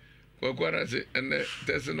traye kwa kwara se ene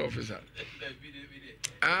testing officer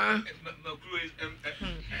ah my crew is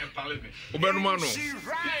in parliament obenuma no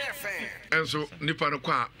enso nipa no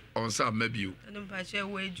kwa onsa mabio mpachwa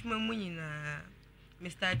wo ejuma mu nyina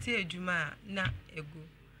Mr. T ejuma na ego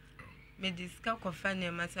me diska kofa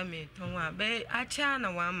ne masa me ton wa be acha na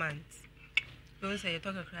 1 month don't say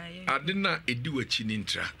talk a cry. I did not do a chin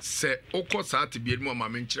intra. Say, O course, I to be more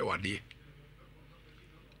mamma wadi.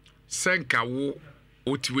 Senka wo,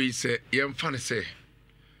 what we say, young funny say,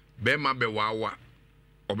 Bema be wawa,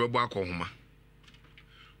 obeba kohoma.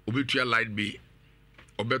 Obetua light be,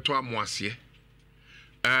 obetua moasie.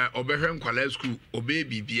 Obehwem kwala school, obe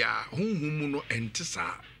bibia, hunhumu no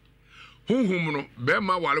entisa. Hunhumu no,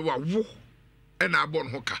 bema wale wa wo, ena abon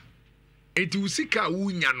hoka. Eti usika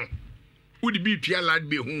unya no. Udi bi tua light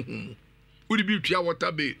be hunhumu. Udi bi tua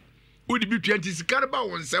water be. Udi bi tua ntisikare ba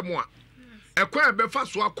wonsem a. Ekwa ebefa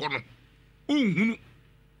so akono. Unhunu.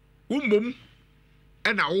 Umbom.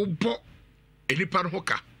 Ena wo enipa no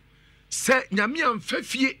hoka. Se nyame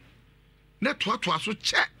amfafie na toatoa so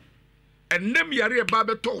che. Enem yare e ba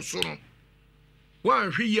beto so no. Wa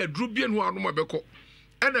hwe ye aduru bi no anu mabeko.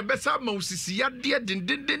 Ena besa ma usisi yade den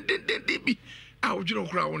bi. A wodwiro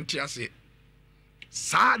kura wonte ase.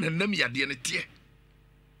 Sa na nam yade ne tie.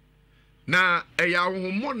 Na eya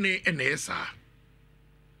wohomone ena esa.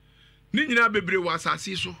 Ni nyina bebre wa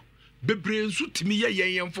asase so. Bebre nso timi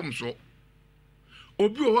ye yen fom so.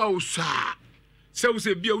 Obi o wa usa. Se wo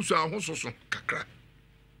se bia usa ahososo kakra.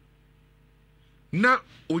 Na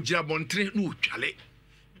ogira bontre no otwale.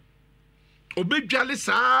 Obedwale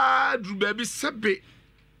saa duru ba bi sebe.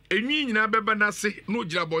 Enwi nyina beba na se no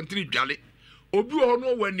ogira bontre dwale. Obi o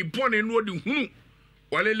no wani bone no de hunu.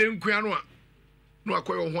 Walele nkua no a no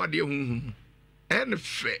akoyo ho ade hunhun. En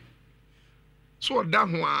fe. So da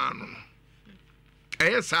ho ano.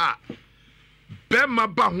 Eyesa bema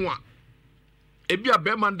ba ho a ebi a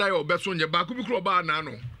bema ndai obeso nye ba ku bi kro ba na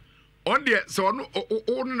no. On de se ono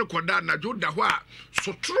ne koda na jo da ho a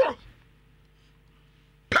sotro.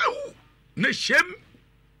 Pau ne shem.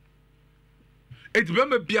 Et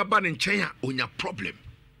bema bia ba ne nchen a onya problem.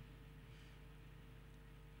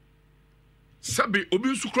 Sabi obi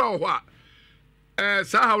nsukra ho a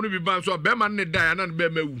sa ha no bi ban so bema ne dai na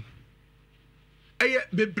bema wu. Eye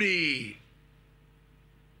bebre.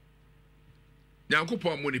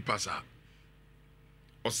 Nyankopon mo ni pasa.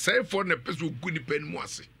 O say for na peso gu ni pen mu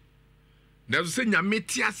ase. Na so se nyame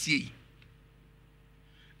ti ase yi.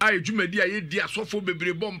 Ai dwumadi aye di asofo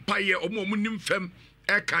bebre bom paye omo nim fam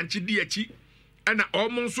e kanche di achi. Ena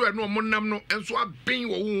omo nso e no omo nam no enso aben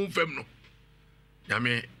wo wo fam no.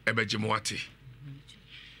 Nyame ebeje mo wate.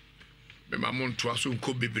 Me ma mo nto aso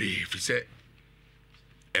nko bebre fi se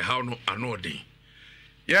e ha no anodin.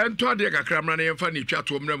 Ya nto ade kakra mra na yemfa ni twa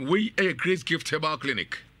to mram we e Grace Gift Herbal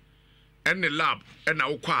Clinic and the lab na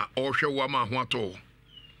wokwa ohwe wo ma ho ato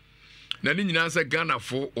na ni nyina se Ghana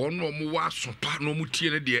fo ono mo wa sopa no mo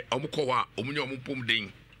tie ne de omkọ wa omunye ompom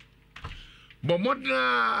den bo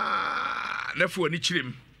modna na fo ni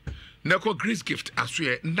chirim na ko Grace Gift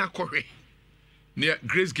asoe na kohwe ne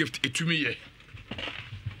Grace Gift etumi ye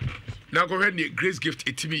na kohwe ne Grace Gift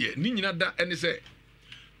etumi ye ni nyina da ene se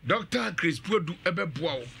Dr. Chris Podu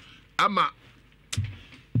ebeboa ama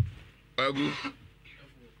agu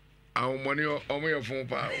awu money omo your phone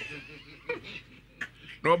pa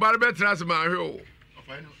no bad better ma hwe o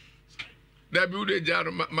da bi ude jar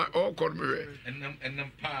ma all call me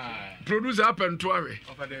enam pa producer happen to awe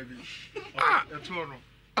ah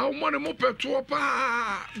awu money mo peto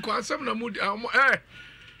pa ko asem na mudi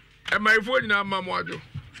e my phone na ma mo ajo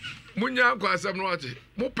munya ko asem no ate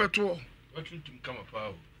mo peto watuntum kama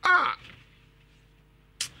pa ah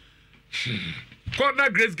Corner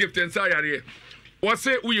Grace Gift and Sayare was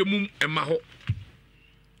say we mum emaho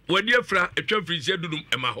wadi afra etwa frisia dudum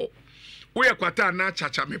emaho we yakwata na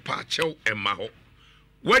chacha me pa chew emaho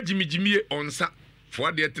wajimijimie onsa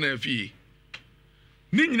fo de tena fie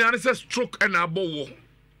ni nyina se stroke and abowo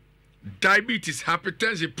diabetes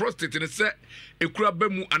hypertension prostate ne se ekura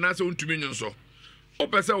bamu anase ontumi nyonso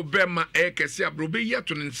opese obema kese abrobe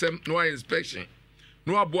yeto nsem no inspection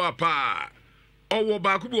no abo apa owo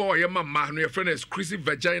ba ku bi o ye mama no ye friend exclusive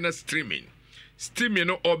vagina steaming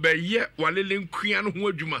no obeye walele nkua no ho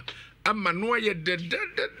adwuma ama no ye de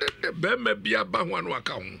bema bia ba ho anu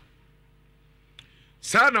aka ho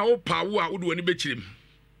sa na o pa wo a wo wani bechirim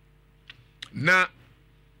na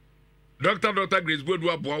Dr. Grace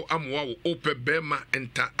Bodu abo amwa wo ope bema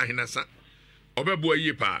enta ahinasa obebo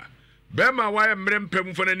ayi pa bema wa mrem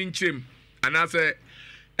pem fo na ni nchirem anase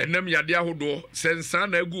enam yade ahodo sensa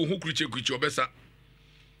na agu ho kuruche obesa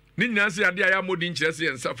ni nyase yade aya modi nchirese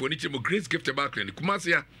ensafo ni chemo Grace Gift back ni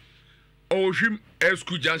kumase ya ohwim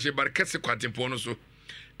esku janche barkese kwatempo no so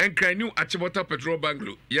enkran new achibota petrol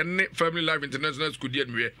banglo yenne Family Life International School die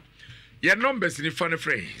nwe ye numbers ni fa ne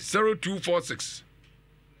frɛ 0246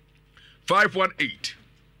 518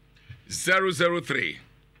 003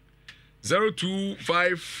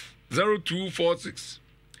 0246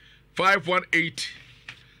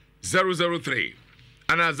 518-003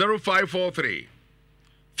 and 0543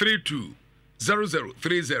 32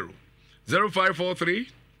 0030 0543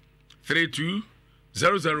 32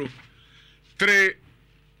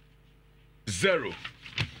 0030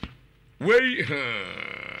 Way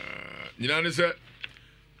Nina said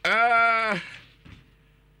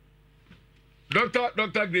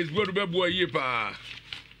Dr. Grace go to boy ye pa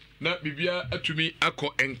na bibia atumi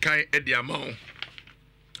akọ enkan e de amao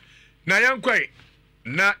na yankwai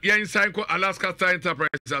na yan sign ko Alaska Star Enterprise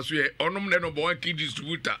aso ye onom ne no bo key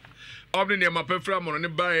distributor obne ne mapafra mo ne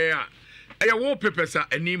ba ye a eye wo pepesa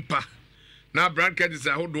animpa na brand cards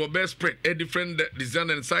are hold best spread a different design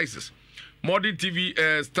and sizes modern TV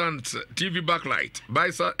stands TV backlight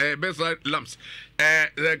bedside lamps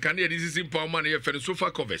the Canadian this is simple money for the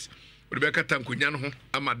sofa covers Rebecca Tankunyan ho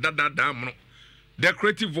ama dada no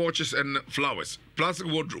decorative watches and flowers plastic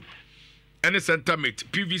wardrobe any center mate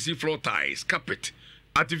PVC floor tiles carpet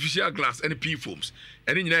artificial glass and pea foams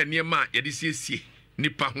any near ma yedi sie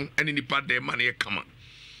nipa ho any nipa de ma na kama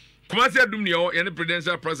Kumasi adum ni o yene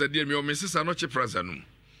Prudential Plaza de mi o Mrs. Anoche Plaza num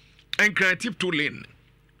en creative to lane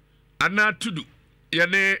ana tudu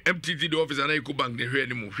yene MTT the office ana Eco Bank de hwe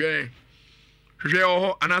ni mu hwe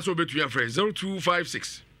ho ana so betu ya frɛ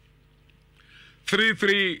 0256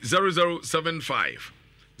 330075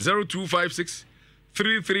 0256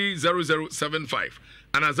 330075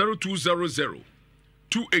 and 0200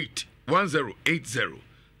 281080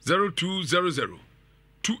 0200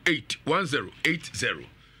 281080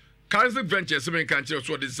 Cancer Ventures seven cancer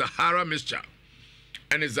so the Sahara mixture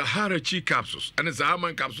and the Sahara Chi capsules and the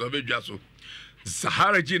Sahara capsule of Jaso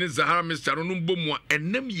Sahara Chi and Sahara mixture no bomo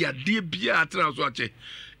and nem ya dear bia transwache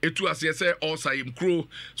etu asese osa im kro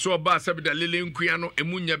so ba sabe da lele nkuano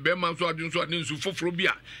emunya bema so adun so adun su foforo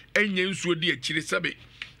bia enye nsuo di akiri sabe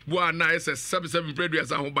bo ana ese sabe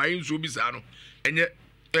preduas aho ba nsuo bi sa no enye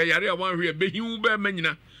yare a wan hwe behiwu be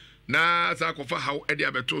manyina na sa kofa haw e de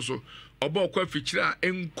abeto so obo kwa fichira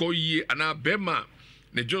enko yie ana bema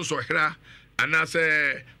ne jonso hera ana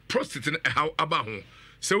se prostitute haw aba ho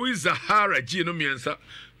se wi Zahara G no miensa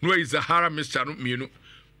no wi Zahara Mr no mienu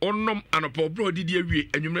onom anopo bro didi awie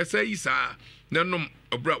anwumre sa isa na nom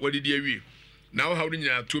obra wadidi awie na wo hawde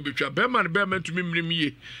nyina to betwa bema ne bema ntumi mmirim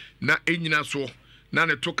ye na enyina so na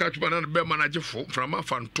ne to katwa na bema na gefo frama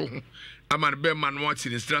fanto ho ama ne bema no ati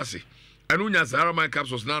ne strase anu nya Zahara man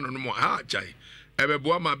capsules na no mo ha chai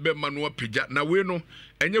ebebo ama bema no apija na we no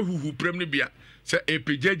enye huhu prem ne bia se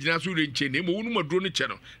epija gina so renche ne mo wonu maduro ne che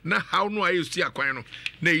no na haw no aye sti akwan no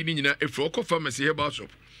na yi ni nyina efro ko pharmacy herbal shop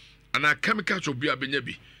ana chemical shop bia benya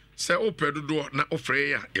bi se opedo do na ofre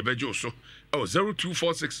ya ebejo so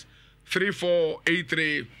 0246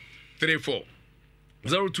 3483 34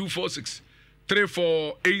 0246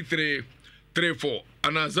 3483 34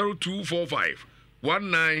 ana 0245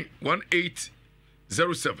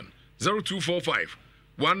 191807 0245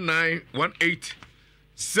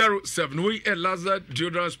 191807 we a laser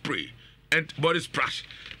deodorant spray and body splash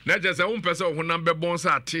na just a one person who number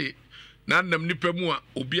bonsa ate na nam nipa mu a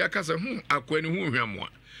obi aka se akwani hu hwamo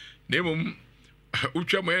nemum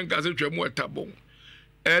utwa mo yanka se twa mu etabon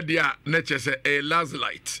edia na chese a laser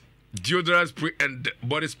light deodorant spray and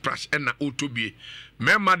body splash and na otobie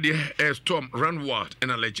mema de storm run wild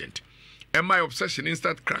and a legend and my obsession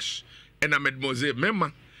instant crash and a mademoiselle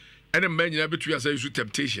mema and a man you between us use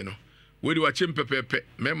temptation no we do a chimpepe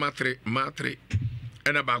mema 3 ma 3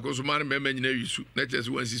 and a bago so man mema you use na just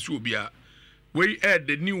one sisu bia we add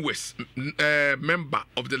the newest member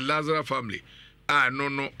of the Lazarus family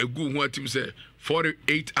no egu hu atim say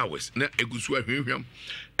 48 hours na egusu ahwehwam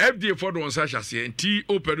FDA for don sa hyase nti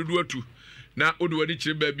opedudu atu na odwadi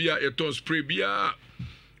kire ba bia eton spray bia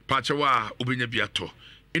pachawa obenya bia to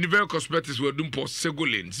Universal Cosmetics we dum po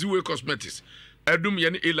Segolin Ziwe Cosmetics edum ye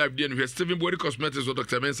ne A Life de no Steven Body Cosmetics or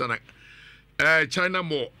Dr. Mensana China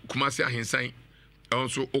Mall Kumasi ahensan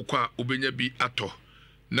also okwa obenya bi ato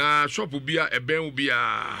na shop bia eben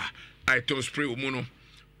bia item spray omuno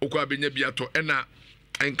okwa benya bi ato ena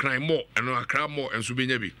enkran mo eno akra mo enso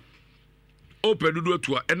benya bi opedudu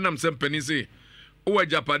atua enam sempani se o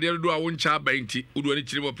Japade do a woncha bainti udo ni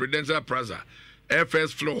chiri mo Prudential Plaza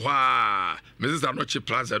first floor ha Mrs. Anoche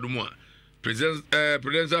Plaza do mo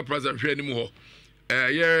Prudential Plaza hwe ni mu ho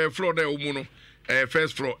ye floor there omuno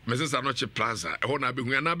first floor Mrs. Anoche Plaza ho na be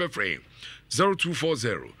hu na be frame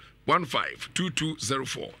 0240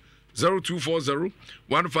 152204 0240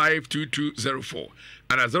 152204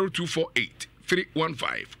 and 0248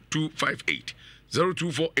 315 258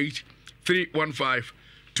 0248 315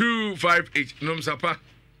 258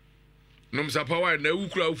 nom sapa wa na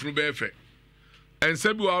ukura ufunu be fe and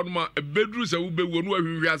sabi wa no a bedroom se wo be wo no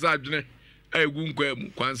ahwehwe asa adwene egu nkwa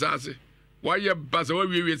mu kwansa ase wa ye ba se wa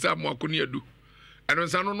wie sa mo akoni adu eno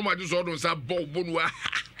nsa no no ma so do nsa bo no a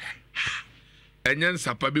enyen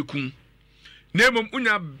sapa bekun nemom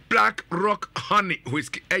unya Black Rock Honey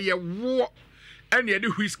whiskey eye wo ene de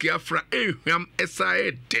whiskey afra ehwam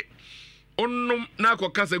esae de onnom na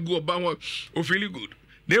akokasa gu oba ho o feel good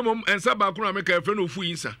nemom ensa ba kunu ameka efe no fu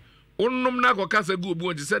yinsa onnom na akokasa gu obu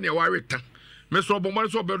onti se ne wa weta me so obo mo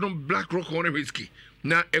so bedom Black Rock Honey whiskey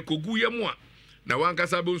na ekogu yemu a na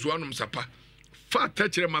wankasa be nso anom sapa fa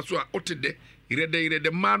tachere maso a otede irede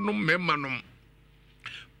manum memanom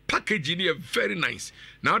packaging is very nice.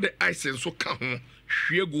 Now the ice and so come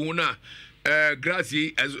hwegu na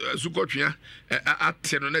grassy as sukotwia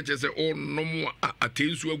ateno na chese o no mo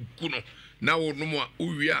atensu agu no na wo no mo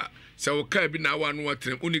uwia se wo ka bi na wa no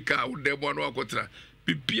atrem unika wo de bo no akotra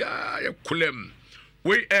bibia ye kulem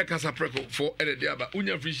we kasa preko for ene de aba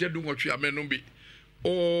unya fishe du nwotwe amenu bi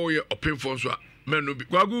o ye open for so menu bi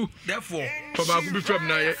kwagu therefore papa ku bi fam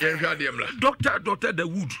na ye hwa de mla doctor the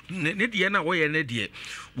wood ne de na wo ye ne de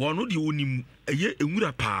wono de onim eye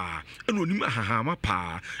enwura pa ene onim ahahama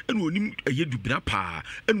pa ene onim eye dubina pa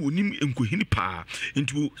ene onim enkohini pa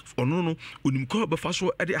nti ono no onim ko be fa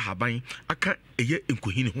so de ahaban aka eye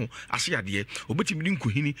enkohini ho ase ade obetimi ni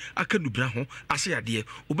enkohini aka dubina ho ase ade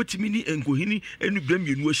obetimi ni enkohini enubra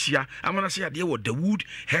mienu ahia amana ase ade wo the wood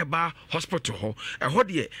herbal hospital ho ho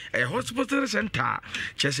de hospital center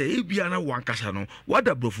chese ebia na wankasa no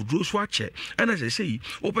wada brofudro so ache ena se sei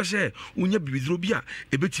opese unya bibidro bia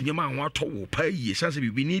ebetimi ma ho atọ pa yi sanse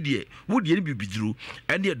bibi ni de wo de ni bibidro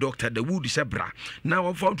ene doctor the wood sebra na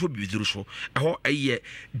wo fa to bibidro so ho eye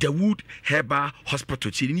the wood herbal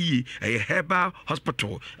hospital ti ni yi eye herbal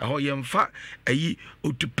hospital ho yemfa ayi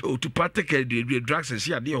autopathic drugs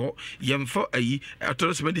si ade ho yemfa ayi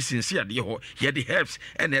autonomous medicine si ade ho ye the herbs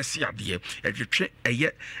ene si ade etwetwe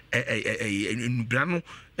eye nubrano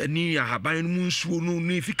ni ahaban mu nsuo no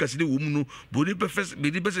ni efficacy de wo mu no body best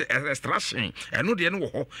extraction eno de no wo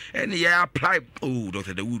ho ene ya apply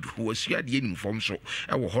Dr. the wood who was here the inform so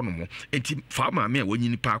e wo ho no mo enti farmer me a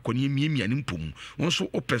wanyini pa akoni miamia ne mpom won so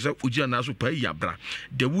opese ogia na so pa yabra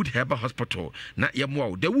the wood herbal hospital na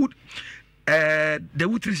yemo the wood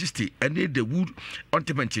 360 and the wood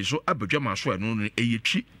ointment so abadwama so eno no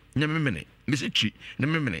eyetwi nyamemene mesechi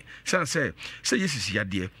nyamemene say yesisi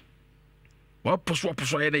yade wa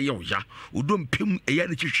poso ya na ye oya odom pem eya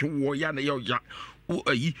na twehwe wo ya na ye oya o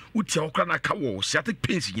ayi uti okra na ka wo sciatic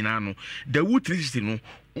pains nyina no the wood 360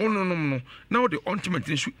 no no now the ointment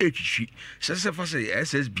nso etwihwi sese fa say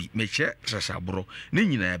SSB meche sasabro ne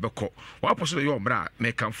nyina ebekọ wa poso ye omra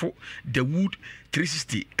mekanfo the wood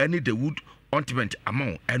 360 any the wood ointment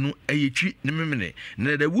amount enu ayetwi ne memene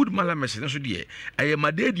na the wood malames ne so de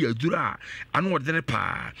ayemade adura anu wodene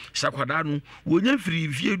pa sakwada no wonya firi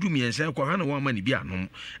vie du miensen kwa hana wama ne bi anom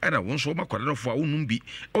era won so makwada no fo a wonum bi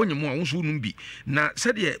onyemo a won so wonum bi na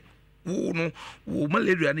sede wo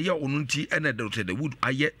malaria ne ya onunti ena the wood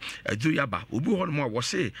aye aduru yaba obi ho no ma wo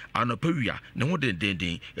se anopawia ne ho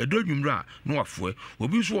dendenden edo nwumra no afoe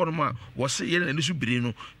obi so ho no ma wo se ye na ne so bire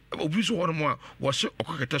no obi so ho mo wo se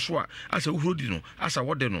okokete so a asa uhrodi no asa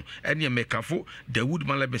wode no ene mekafo the wood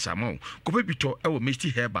malabes amount kope bito e wo Misty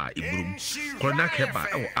Herba ibrum Coronac Herba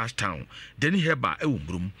e wo Ashtown Denny Herba e wo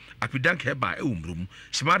mbrum Apidank Herba e wo mbrum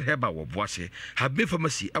Smart Herba wo Boase Habe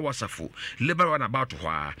Pharmacy e wo Safo Labor one about ho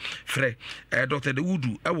a frɛ Dr. the wood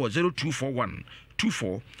e wo 0241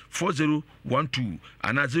 244012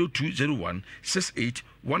 and 0201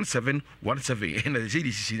 681717 and the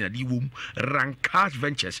CDC na di wom Rankas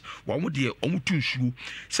Ventures wa mo de omutunsuo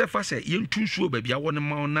se fa se yentunsuo ba bia won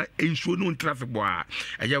ma na ensuo no traffic bo a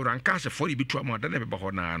eya Rankas for bi to am da na be ba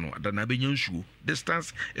ho na no da na be nyansuo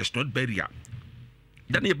distance is not barrier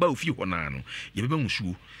dan ye ba ofi ho na no ye be ba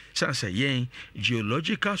nsuo sansa yen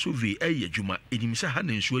geological survey juma enimisa ha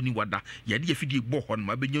na nsuo ni wada ye de afidi gbo ho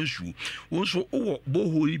na be nyansuo won so wo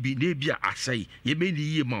boho bi na bia asai ye be ni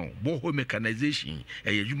yie ma boho mechanization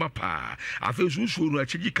juma pa afa nsuo no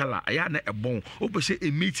achigi kala aya na ebon opese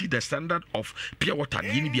emiti the standard of pure water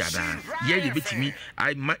ni bia da ye betimi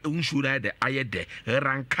ai ma nsuo na de aye de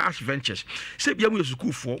Rankas Ventures se bia mu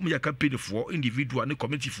yesuku fo mu ya campaign fo individual ne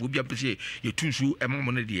community fo bia pese ye tunsuo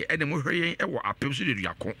mo ne de ene mo hweyen e wo apem so de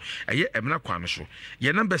duako eye emna kwan so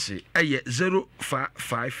ye number say eye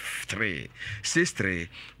 0553 63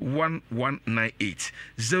 1198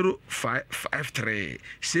 0553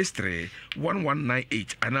 63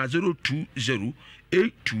 1198 and 020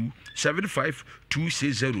 08275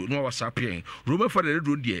 no WhatsApp yen Roman Father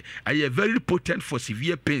Rodie I very potent for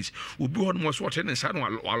severe pains obi hon mo so water ne sa no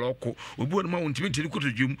aloko obi hon ma wontimi tiri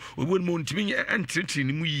kotodwum obi hon ma wontimi entretri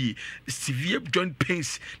ni mu yi severe joint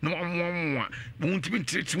pains no wontimi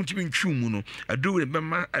tiri wontimi ntwu mu no ado we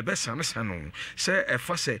bema ebesa ne sa no say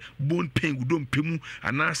efa say bone pain udom pemu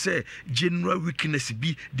ana say general weakness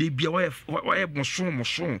bi de bia why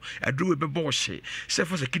moso ado we beba wo hye say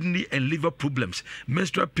for kidney and liver problems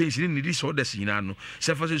menstrual pains ni disorders nyina no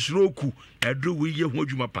say for stroke ado we ye ho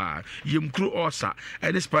adwuma pa yemkro ulcer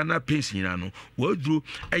and spinal pains nyina no wadru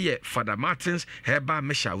eye Father Martins Heba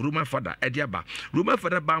Mesha Roman Father Ediaba Roman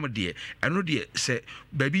Father bam de eno de say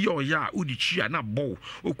baby yo ya udi chia na bo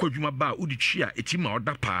okwadwuma ba udi chia etima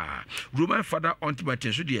oda pa Roman Father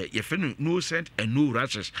ontiment so de ye fe no scent and no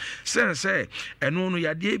rashes say eno no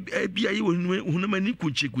ya de bia ye hunamani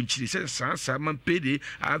kunchi say sa man pede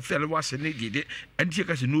afel wase ne de enti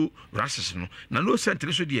ka se no rashes no na no scent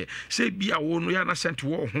so de say bia wo no ya na scent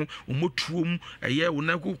wo ho omotuom eye wo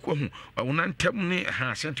na kokko ho wo na ntem ne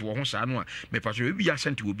ha scent wo ho sa no a me pa so bia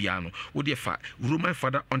scent wo bia no wo de fa Roman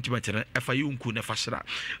Father ontiment na efa yonku na fa sra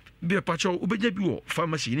be pacho obeja bi wo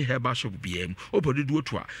pharmacy ni herbal shop biem obodo du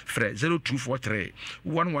otua frɛ 0243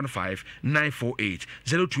 115 948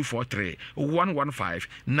 0243 115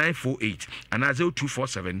 948 and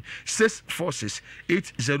 0247 646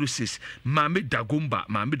 806 Mame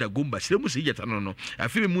Dagomba sire mu se yeta no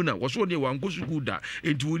afi mu na wo so ne wan gosu guda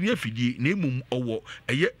enti woni afidie na emum owo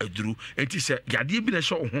eye aduru enti se yade bi na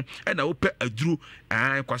hye wo ho e na wo pɛ aduru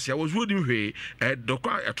kwase wo zo di hwe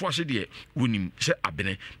dokwa eto ahye de wonim se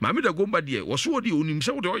abene Mame Dagomba de wo so di onim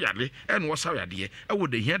se wo de oyade en wo sa yade e wo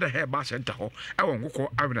de hia da heba center ho e wo nkokɔ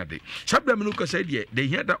awenade sabra me no kasa de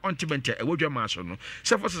hia da ontiment e wo dwa ma so no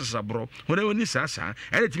se fo sesabro hona woni sasa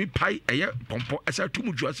e timi pai eye pompo asa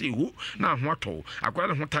tumu dwa se hu na ho ato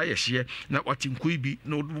akwara ne ho ta ye hye na wati nkoi bi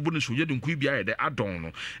na wo ne so ye de nkoi bi aye de adon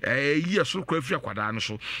no yi so kwa afia kwada no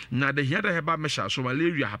so na de hia da heba mesha so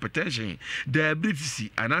malaria hypertension diabetes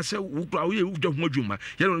anase wo kura wo ye wo dwa ho adwuma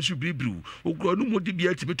ye no so bibiriu wo kura no modi bi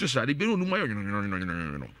atimi to sare bi no no mayo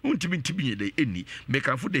no untimi tibi de eni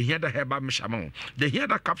mekanfo de hia da heba mesha ma de hia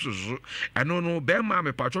da capsules eno no be ma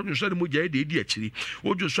me patro so de moja de di akiri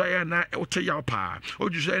ojo so ya na wote ya pa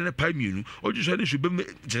ojo so ya na pa mienu ojo so ya so be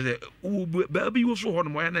je ba bi wo so ho no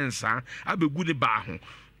mo ya na nsa abegu de ba ho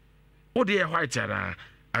wo de white ara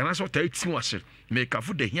ana so ta iti wase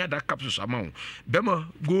mekanfo de hia da capsules ama bema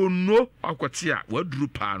go no akwati a waduru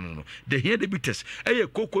pa no de hia de bites eye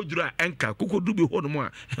kokoduru a enka kokodu bi ho no mo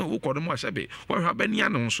a wo kodo mo a sebe wo hwa bani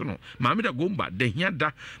anu so no Mame Dagomba de hia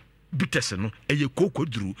da bites no eye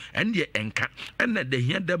kokoduru ende enka ena de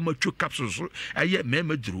hia da macho capsules eye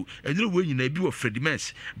memaduru enre wo nyina bi wo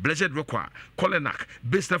Fredimens Blessed Requa Colonac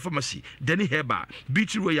Best Pharmacy Denny Heba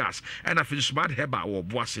Beach Royals ena fi smart Heba wo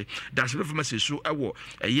boase das pharmacy so ewo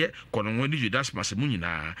eye kono ni Judas masemu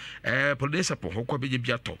nyina producer po hokwa beje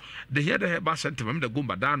biato de hia da Heba center Mame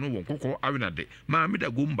Dagomba da no wo kokko awenade Mame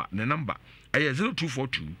Dagomba ne number eye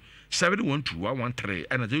 0242 712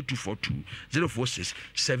 and 0242 046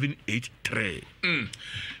 783.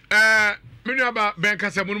 Many about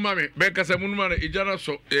Benkasa Munmame, Ijana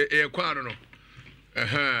so a quano.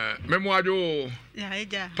 Memoir,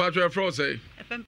 Patria Frose.